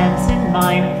 her hands in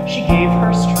mine, she gave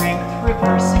her strength,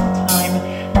 reversing time.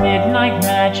 Midnight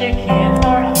magic in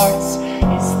our hearts,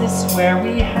 is this where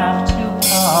we have to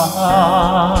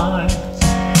part?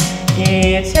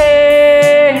 It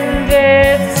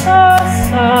ended so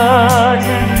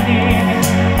suddenly,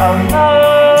 our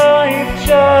life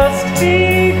just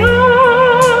begun.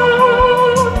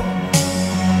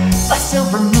 A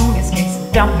silver moon is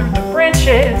gazing down through the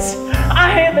branches.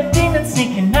 I hear the demons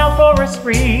sneaking out for a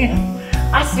spree.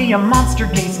 I see a monster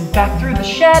gazing back through the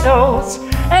shadows,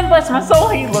 and bless my soul,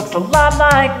 he looks a lot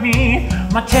like me.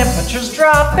 My temperature's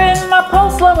dropping, my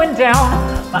pulse slowing down,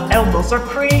 my elbows are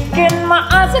creaking, my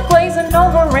eyes are glazing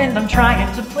over, and I'm trying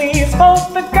to please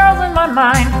both the girls in my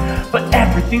mind, but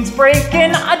everything's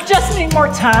breaking, I just need more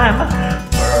time.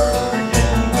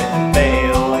 Burdened with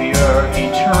failure, he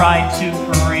tried to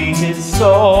free his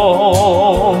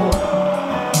soul.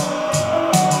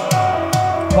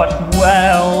 What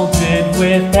welded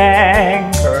with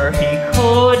anger, he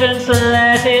couldn't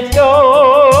let it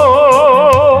go.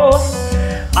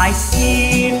 I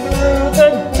see through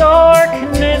the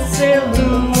darkness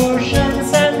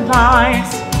illusions and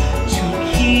lies. To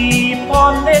keep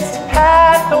on this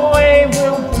pathway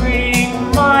will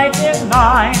bring my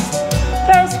demise.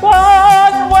 There's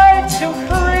one way to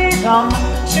freedom,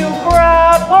 to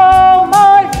grab all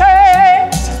my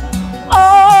fate.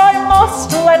 I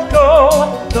must let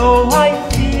go, though I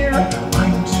fear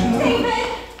I'm too. David!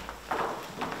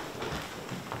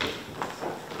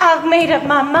 I've made up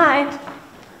my mind.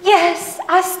 Yes,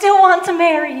 I still want to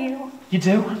marry you. You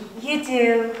do? You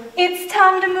do. It's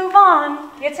time to move on.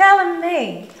 You're telling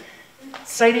me.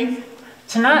 Sadie,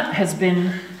 tonight has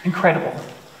been incredible.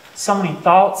 So many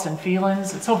thoughts and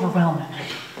feelings, it's overwhelming.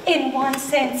 In one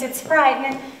sense, it's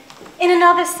frightening. In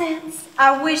another sense,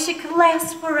 I wish it could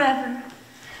last forever.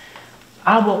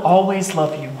 I will always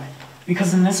love you,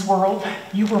 because in this world,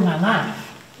 you were my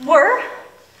life. Were?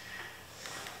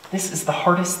 This is the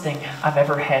hardest thing I've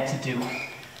ever had to do.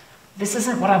 This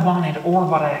isn't what I wanted or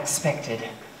what I expected,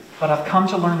 but I've come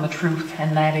to learn the truth,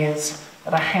 and that is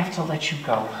that I have to let you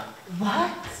go.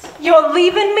 What? You're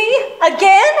leaving me?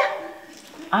 Again?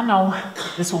 I know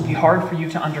this will be hard for you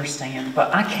to understand,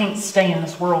 but I can't stay in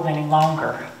this world any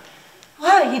longer.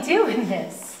 Why are you doing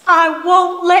this? I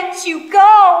won't let you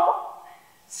go.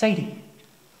 Sadie,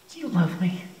 do you love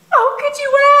me? How could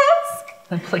you ask?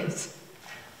 Then please,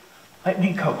 let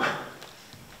me go.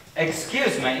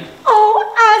 Excuse me. Oh,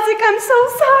 Isaac, I'm so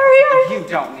sorry. You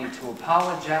don't need to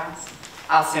apologize.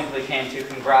 I simply came to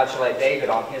congratulate David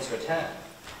on his return.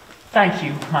 Thank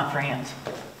you, my friend.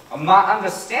 My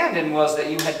understanding was that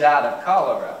you had died of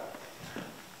cholera.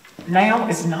 Now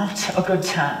is not a good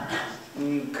time.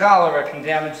 Cholera can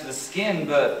damage the skin,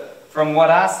 but from what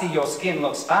I see, your skin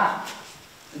looks fine.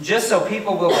 Just so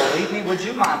people will believe me, would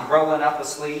you mind rolling up a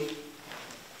sleeve?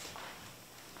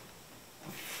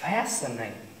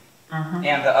 Fascinating.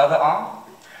 And the other arm?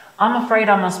 I'm afraid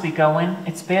I must be going.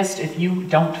 It's best if you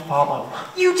don't follow.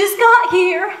 You just got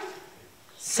here.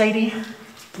 Sadie,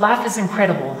 life is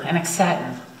incredible and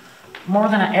exciting, More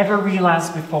than I ever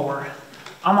realized before.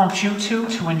 I want you two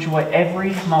to enjoy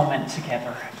every moment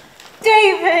together.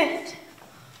 David!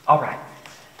 All right.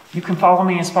 You can follow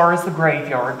me as far as the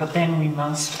graveyard, but then we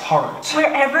must part.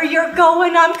 Wherever you're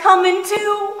going, I'm coming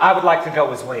too. I would like to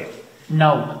go as well.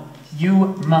 No,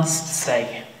 you must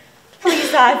stay.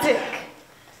 Please, Isaac.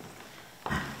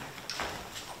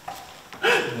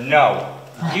 No,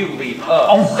 you leave us.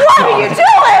 Oh, what are you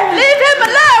doing? Leave him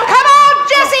alone. Come on,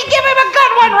 Jesse, give him a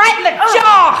good one right in the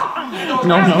jaw.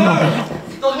 No.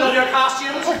 Those are none of your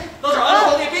costumes. Those are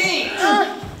unholy beings.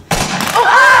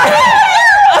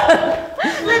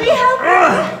 Let me help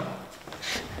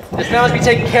you. This man must be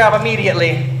taken care of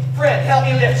immediately. Fred, help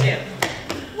me lift him.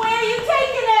 Where are you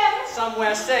taking him?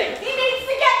 Somewhere safe. He needs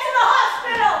to get to the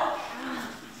hospital.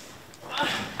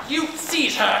 You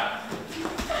seize her.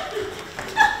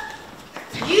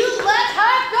 You let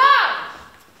her go.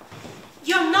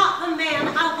 You're not the man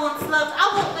I once loved.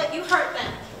 I won't let you hurt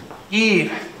them.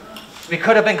 Eve, we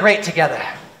could have been great together,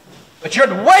 but you're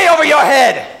way over your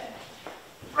head.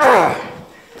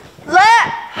 Let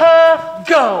her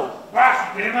go.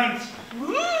 What, demons?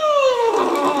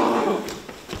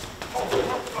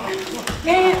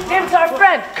 He's our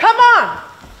friend. Come on.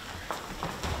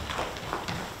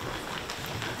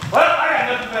 Well, I got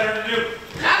nothing better to do.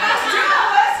 I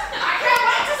can't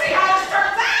wait to see how this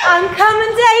turns out. I'm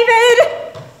coming, David.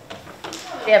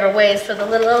 You ever ways for the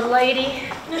little old lady?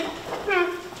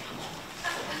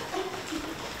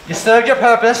 You served your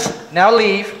purpose, now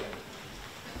leave.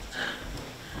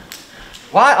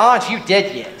 Why aren't you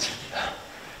dead yet?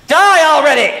 Die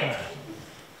already!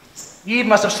 Eve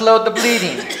must have slowed the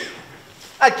bleeding.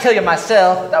 I'd kill you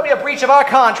myself, but that would be a breach of our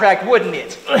contract, wouldn't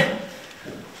it?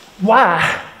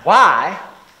 Why? Why?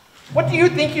 What do you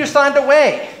think you signed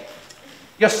away?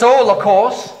 Your soul, of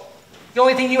course. The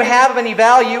only thing you have of any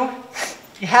value.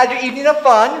 You had your evening of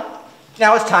fun,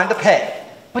 now it's time to pay.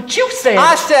 But you said...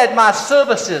 I said my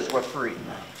services were free.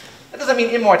 That doesn't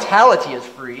mean immortality is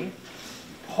free.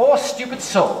 Poor stupid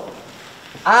soul.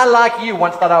 I, like you,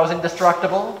 once thought I was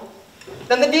indestructible.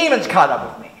 Then the demons caught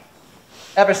up with me.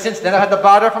 Ever since then, I've had to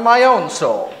barter for my own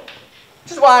soul.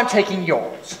 Which is why I'm taking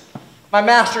yours. My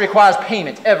master requires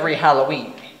payment every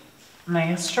Halloween.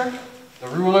 Master? The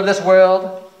ruler of this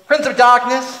world, Prince of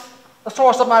Darkness, the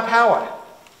source of my power.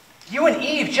 You and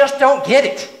Eve just don't get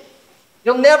it.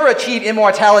 You'll never achieve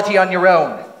immortality on your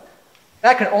own.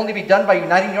 That can only be done by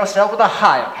uniting yourself with a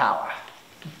higher power.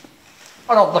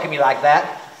 Oh, don't look at me like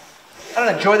that. I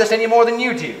don't enjoy this any more than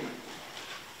you do.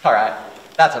 All right,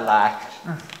 that's a lie.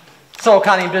 Soul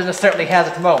conning business certainly has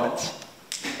its moments.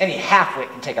 Any halfwit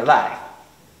can take a life.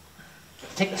 But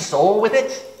to take the soul with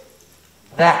it,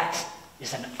 that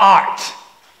is an art.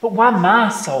 But why my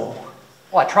soul?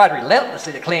 Well, I tried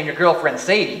relentlessly to claim your girlfriend,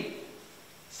 Sadie.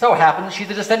 So happens she's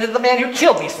a descendant of the man who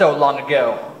killed me so long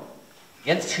ago,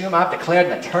 against whom I've declared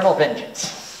an eternal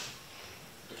vengeance.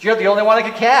 But you're the only one I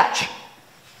could catch.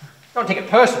 Don't take it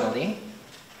personally.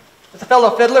 As a fellow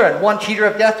fiddler and one cheater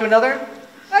of death to another,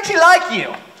 I actually like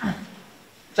you.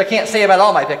 Which I can't say about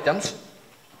all my victims.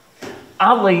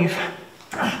 I'll leave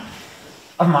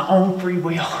of my own free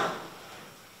will.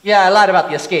 Yeah, I lied about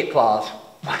the escape clause.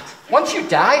 What? Once you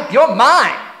die, you're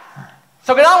mine.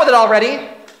 So get on with it already.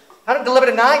 I don't deliver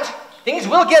tonight. Things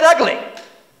will get ugly.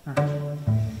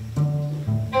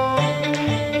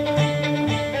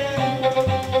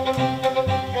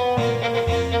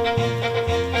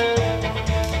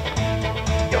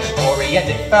 Your story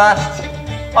ended fast.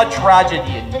 A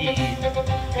tragedy indeed.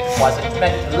 It wasn't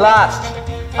meant to last.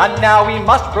 And now we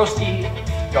must proceed.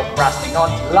 You're grasping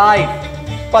onto life.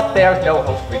 But there's no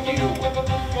hope for you.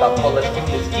 The bullet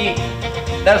wound is deep.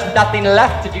 There's nothing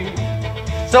left to do.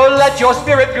 So let your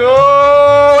spirit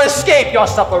go, escape your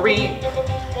suffering.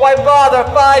 Why bother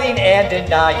fighting and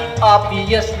denying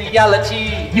obvious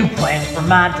reality? You planned for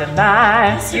my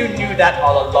demise. You knew that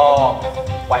all along.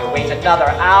 Why wait another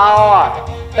hour?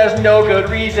 There's no good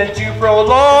reason to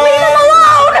prolong. Leave him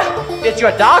alone! It's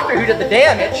your doctor who did the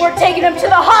damage. We're taking him to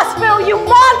the hospital, you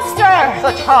monster!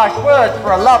 Such harsh words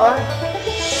for a lover.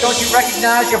 Don't you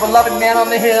recognize your beloved man on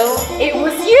the hill? It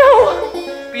was you!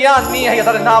 Beyond me, I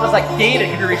thought a novice like David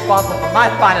could be responsible for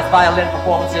my finest violin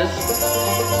performances.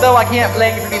 Though I can't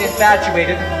blame you for being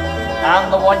infatuated. I'm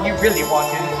the one you really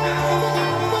wanted.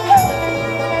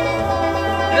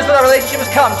 This is what our relationship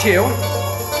has come to.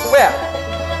 Well,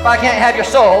 if I can't have your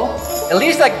soul, at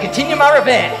least I can continue my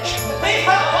revenge. Leave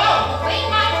her alone! Leave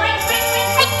my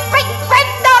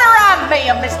great-granddaughter on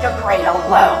me, Mr. Great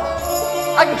alone!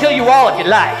 I can kill you all if you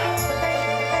like.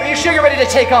 Are you sure you're ready to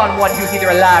take on one who's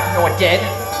neither alive nor dead?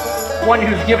 One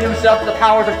who's given himself to the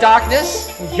powers of darkness?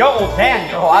 Yo,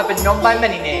 Daniel. Oh, I've been known by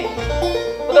many names.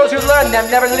 But those who learn them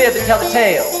never live to tell the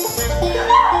tale.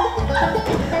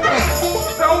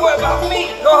 Don't worry about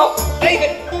me. No,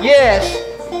 David. Yes,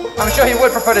 I'm sure he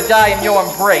would prefer to die in your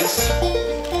embrace.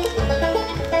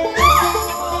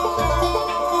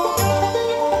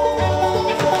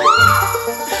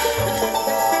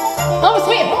 Oh,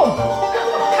 sweet. Oh.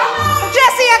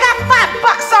 Jesse, I got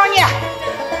 $5 on ya.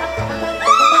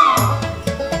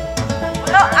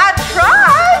 Well, I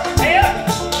tried.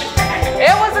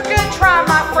 It was a good try,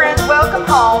 my friends. Welcome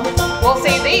home. We'll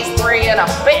see these three in a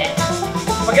bit.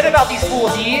 Forget about these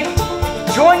fools, Eve.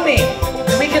 Join me,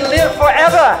 and we can live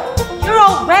forever. You're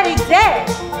already dead.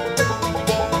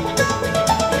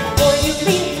 Before you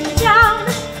leave me down,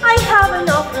 I have an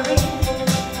offering.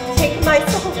 Take my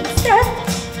soul instead.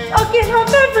 I'll give up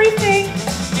everything.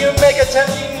 You make a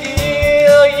tempting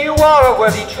deal. You are a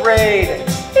worthy trade.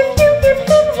 If you give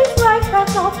him his life,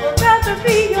 that's all. I'll rather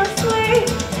be your slave.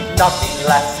 Nothing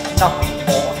less, nothing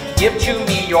more. Give to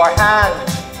me your hand.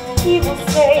 He will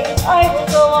say, I will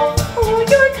go on follow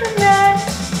your command.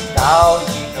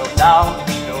 Down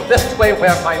we go, this way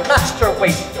where my master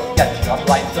waits. You'll get your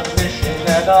blind submission,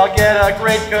 and I'll get a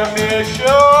great commission.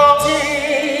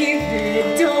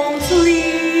 David, don't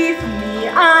leave me,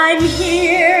 I'm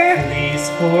here. Please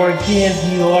forgive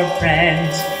your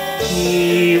friend.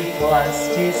 He was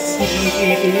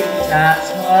deceived,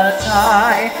 that's what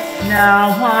now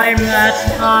I'm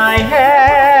at my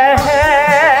end.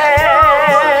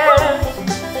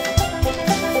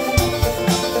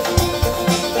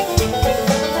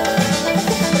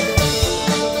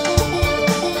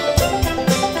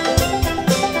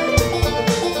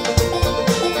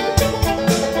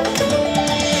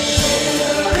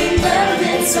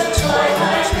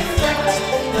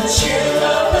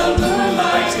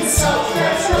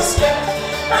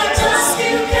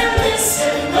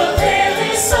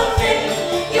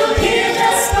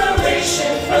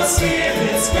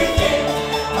 Spirits within,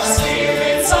 our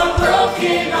spirits are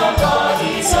broken, our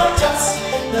bodies are dust.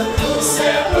 The cruel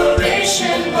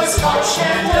separation was harsh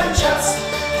and unjust.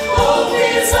 Hope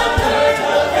is unheard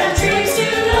of and dreams do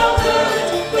no good.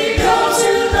 We go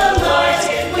to the light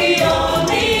if we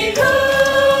only could.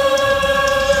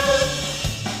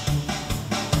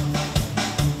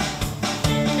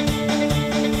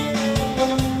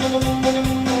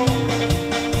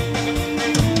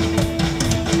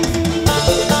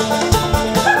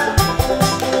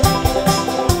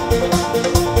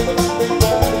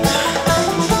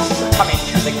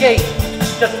 Gate,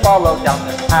 just follow down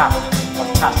this path.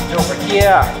 Once passing over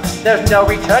here, there's no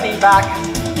returning back.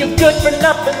 You good for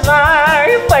nothing,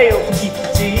 I failed to keep the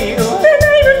deal. Then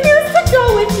I refuse to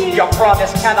go with you. Your promise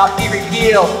cannot be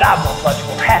revealed. I won't let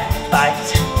you have to fight.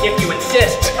 If you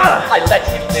insist, I let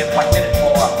him live 1 minute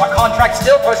more. Our contract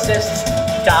still persists.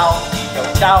 Down we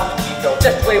go,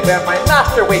 this way where my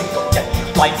master waits. You'll get your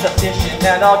blind submission,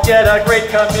 and I'll get a great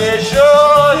commission.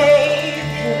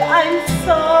 David, I'm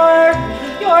sorry.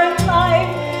 Your life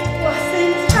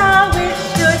wasn't how it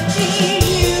should be.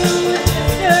 You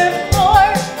deserve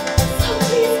more. So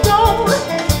please go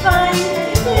and find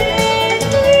divinity.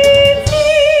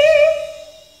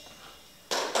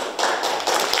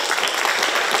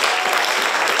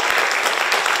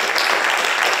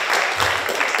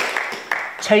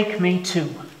 Take me too.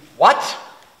 What?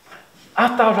 I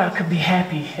thought I could be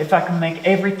happy if I could make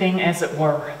everything as it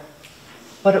were.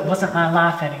 But it wasn't my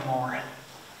life anymore.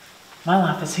 My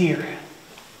life is here,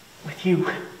 with you.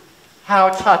 How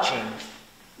touching.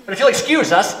 But if you'll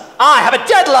excuse us, I have a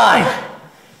deadline!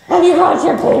 Have you brought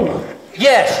your people?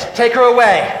 Yes, take her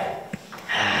away.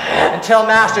 And tell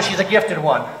Master she's a gifted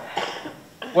one.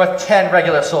 Worth 10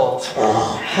 regular souls.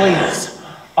 Please,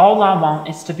 all I want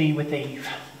is to be with Eve.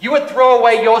 You would throw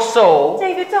away your soul?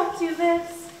 David, don't do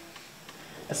this.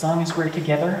 As long as we're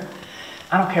together,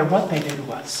 I don't care what they do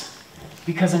to us.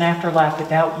 Because an afterlife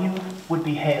without you would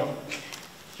be hell,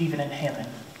 even in heaven.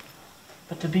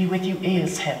 But to be with you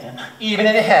is heaven. Even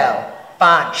in hell?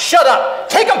 Fine, shut up!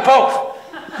 Take them both!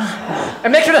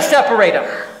 And make sure to separate them.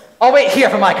 I'll wait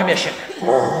here for my commission.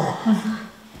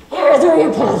 Here is where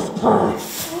your paths part.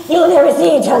 You'll never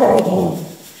see each other again.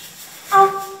 Oh,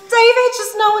 David,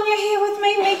 just knowing you're here with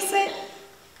me makes it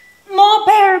more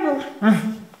bearable.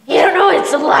 You don't know what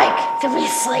it's like to be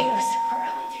slaves for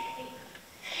all eternity.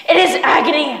 It is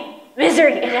agony,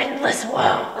 misery, and endless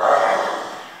woe.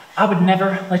 I would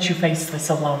never let you face this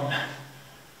alone.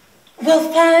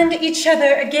 We'll find each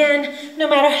other again, no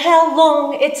matter how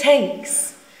long it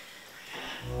takes.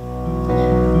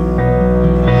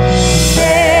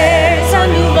 There's a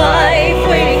new life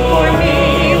waiting for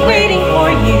me, waiting for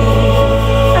you.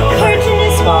 A curtain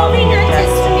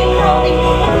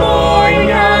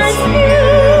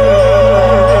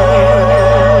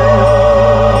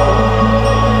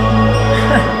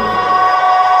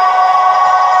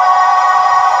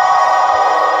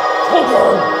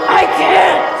I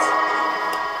can't!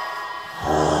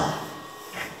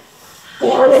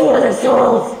 How many other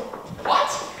souls? What?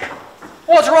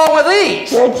 What's wrong with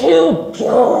these? They're too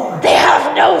pure. They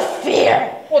have no fear.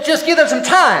 Well, just give them some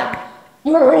time.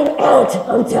 You're running out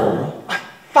of time.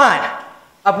 Fine.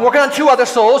 I've been working on 2 other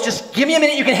souls. Just give me a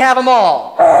minute, you can have them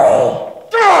all.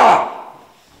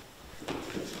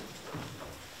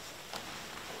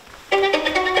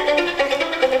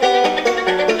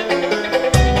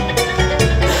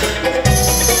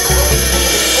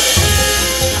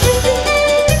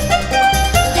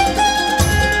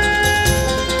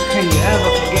 Can you ever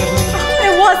forgive me?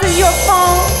 It wasn't your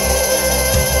fault.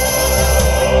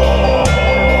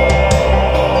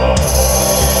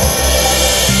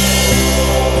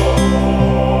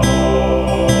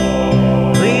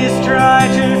 Please try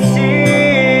to see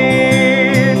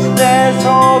it. There's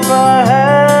hope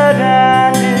ahead,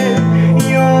 and if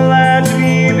you'll let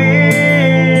me be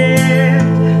it,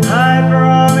 I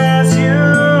promise you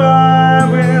I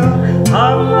will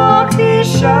unlock these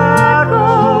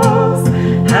shackles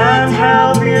and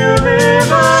help you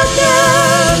live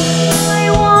again. I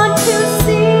want to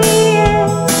see it.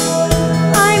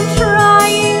 I'm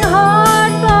trying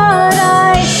hard, but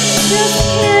I just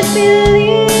can't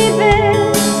believe it.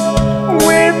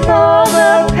 With all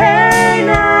the pain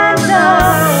and the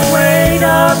weight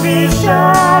of these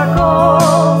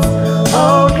shackles,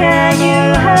 oh, can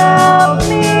you help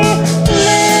me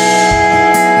live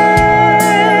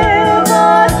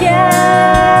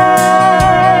again?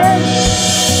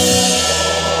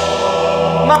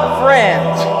 My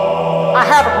friends, I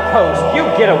have a proposal. You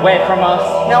get away from us.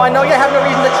 Now, I know you have no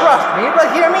reason to trust me,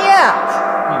 but hear me out.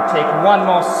 You take one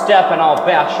more step and I'll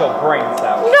bash your brains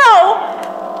out. No!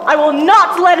 I will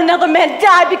not let another man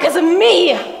die because of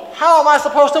me! How am I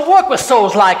supposed to work with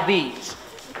souls like these?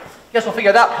 Guess we'll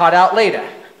figure that part out later.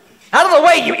 Out of the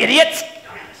way, you idiots!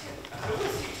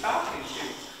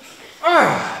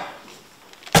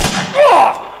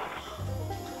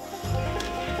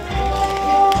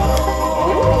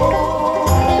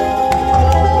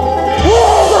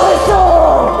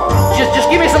 Just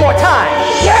give me some more time.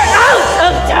 You're out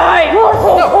of time! No!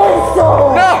 No!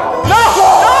 No!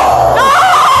 No!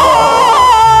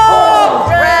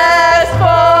 Rest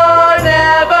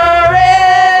forever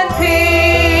in peace.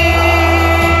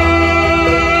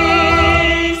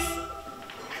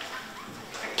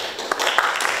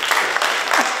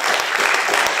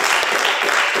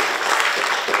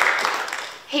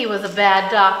 He was a bad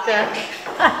doctor.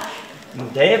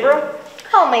 Deborah?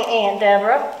 Call me Aunt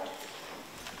Deborah.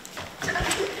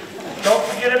 Don't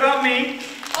forget about me.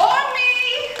 Or me.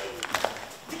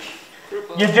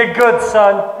 You did good,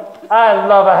 son. I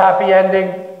love a happy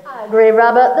ending. I agree,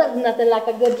 Robert. There's nothing like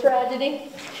a good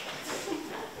tragedy.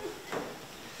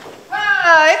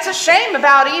 It's a shame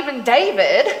about even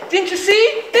David. Didn't you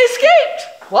see? They escaped.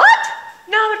 What?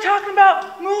 Now they're talking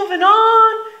about moving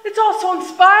on. It's all so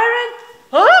inspiring.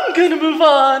 I'm gonna move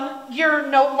on. You're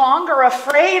no longer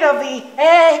afraid of the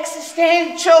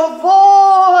existential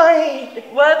void.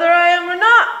 Whether I am or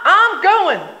not, I'm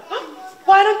going.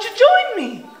 Why don't you join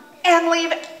me? And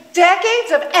leave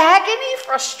decades of agony,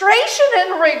 frustration,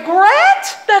 and regret?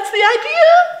 That's the idea.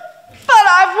 But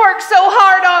I've worked so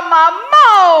hard on my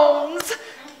moans,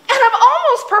 and I've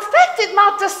almost perfected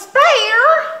my despair.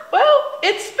 Well,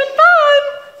 it's been fun.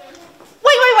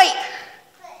 Wait.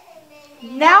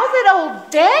 Now that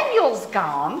old Daniel's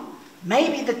gone,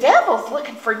 maybe the devil's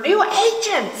looking for new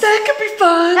agents. That could be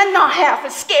fun. And not half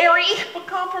as scary. We'll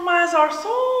compromise our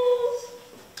souls.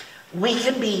 We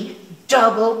can be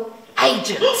double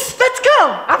agents. Let's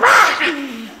go. All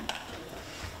right.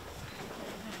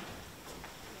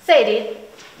 Sadie,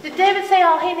 did David say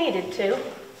all he needed to?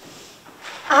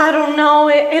 I don't know.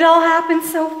 It all happened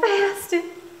so fast.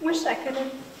 Wish I could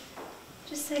have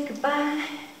just said goodbye.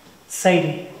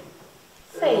 Sadie.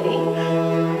 Sadie?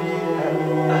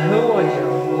 Who are you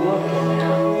looking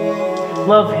at?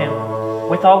 Love him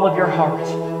with all of your heart.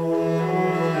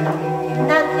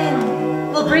 Nothing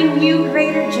will bring you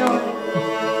greater joy.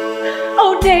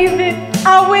 Oh, David,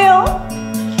 I will.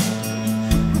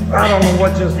 I don't know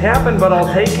what just happened, but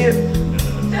I'll take it.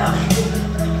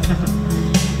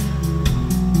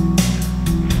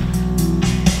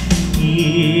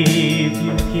 If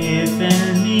you've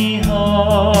given me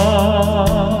hope,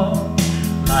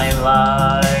 my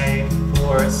life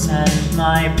force and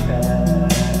my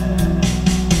breath,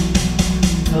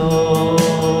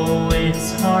 though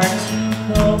it's hard to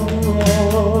go,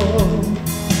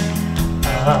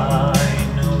 I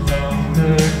no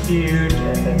longer fear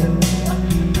death.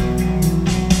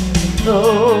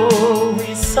 Though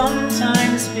we sometimes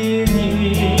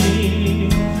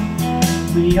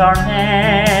We are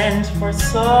meant for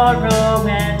sorrow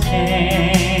and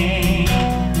pain.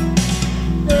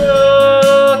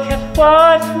 Look at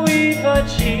what we've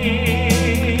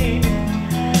achieved.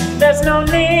 There's no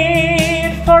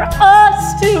need for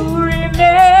us to remain.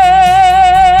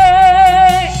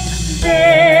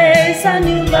 There's a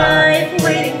new life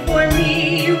waiting for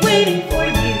me, waiting for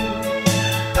you.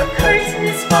 A curtain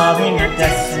is falling, a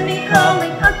destiny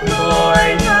calling, a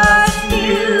glorious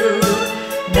view.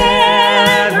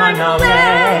 There are no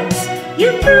ends,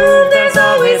 you prove there's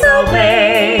always a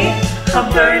way. A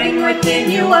burning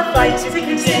within you, a fight to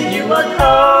continue, a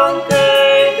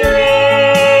conquered grave.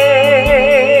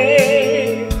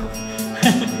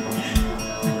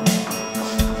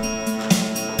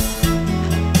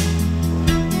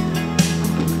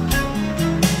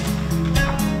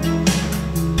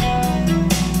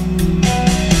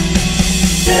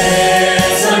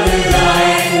 There's a new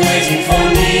life waiting for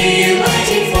me,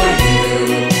 waiting for you.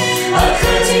 A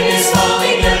curtain is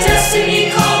falling, a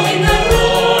destiny calling, a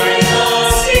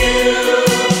glorious you.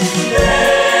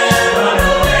 There are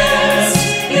no ends,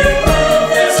 you prove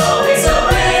there's always a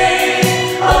way.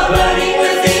 A burning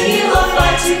within you, a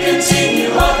fight to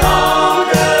continue, a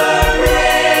conquered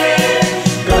grave.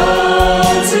 Go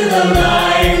to the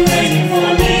light waiting for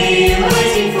me,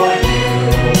 waiting for you.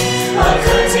 A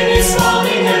curtain is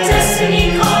falling, a destiny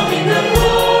calling, a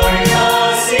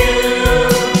glorious you.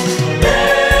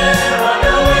 There are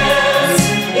no ends,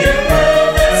 you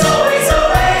prove there's always a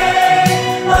way.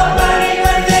 A burning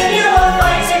within you, a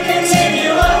fight to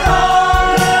continue, a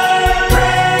conquered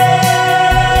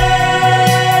grave.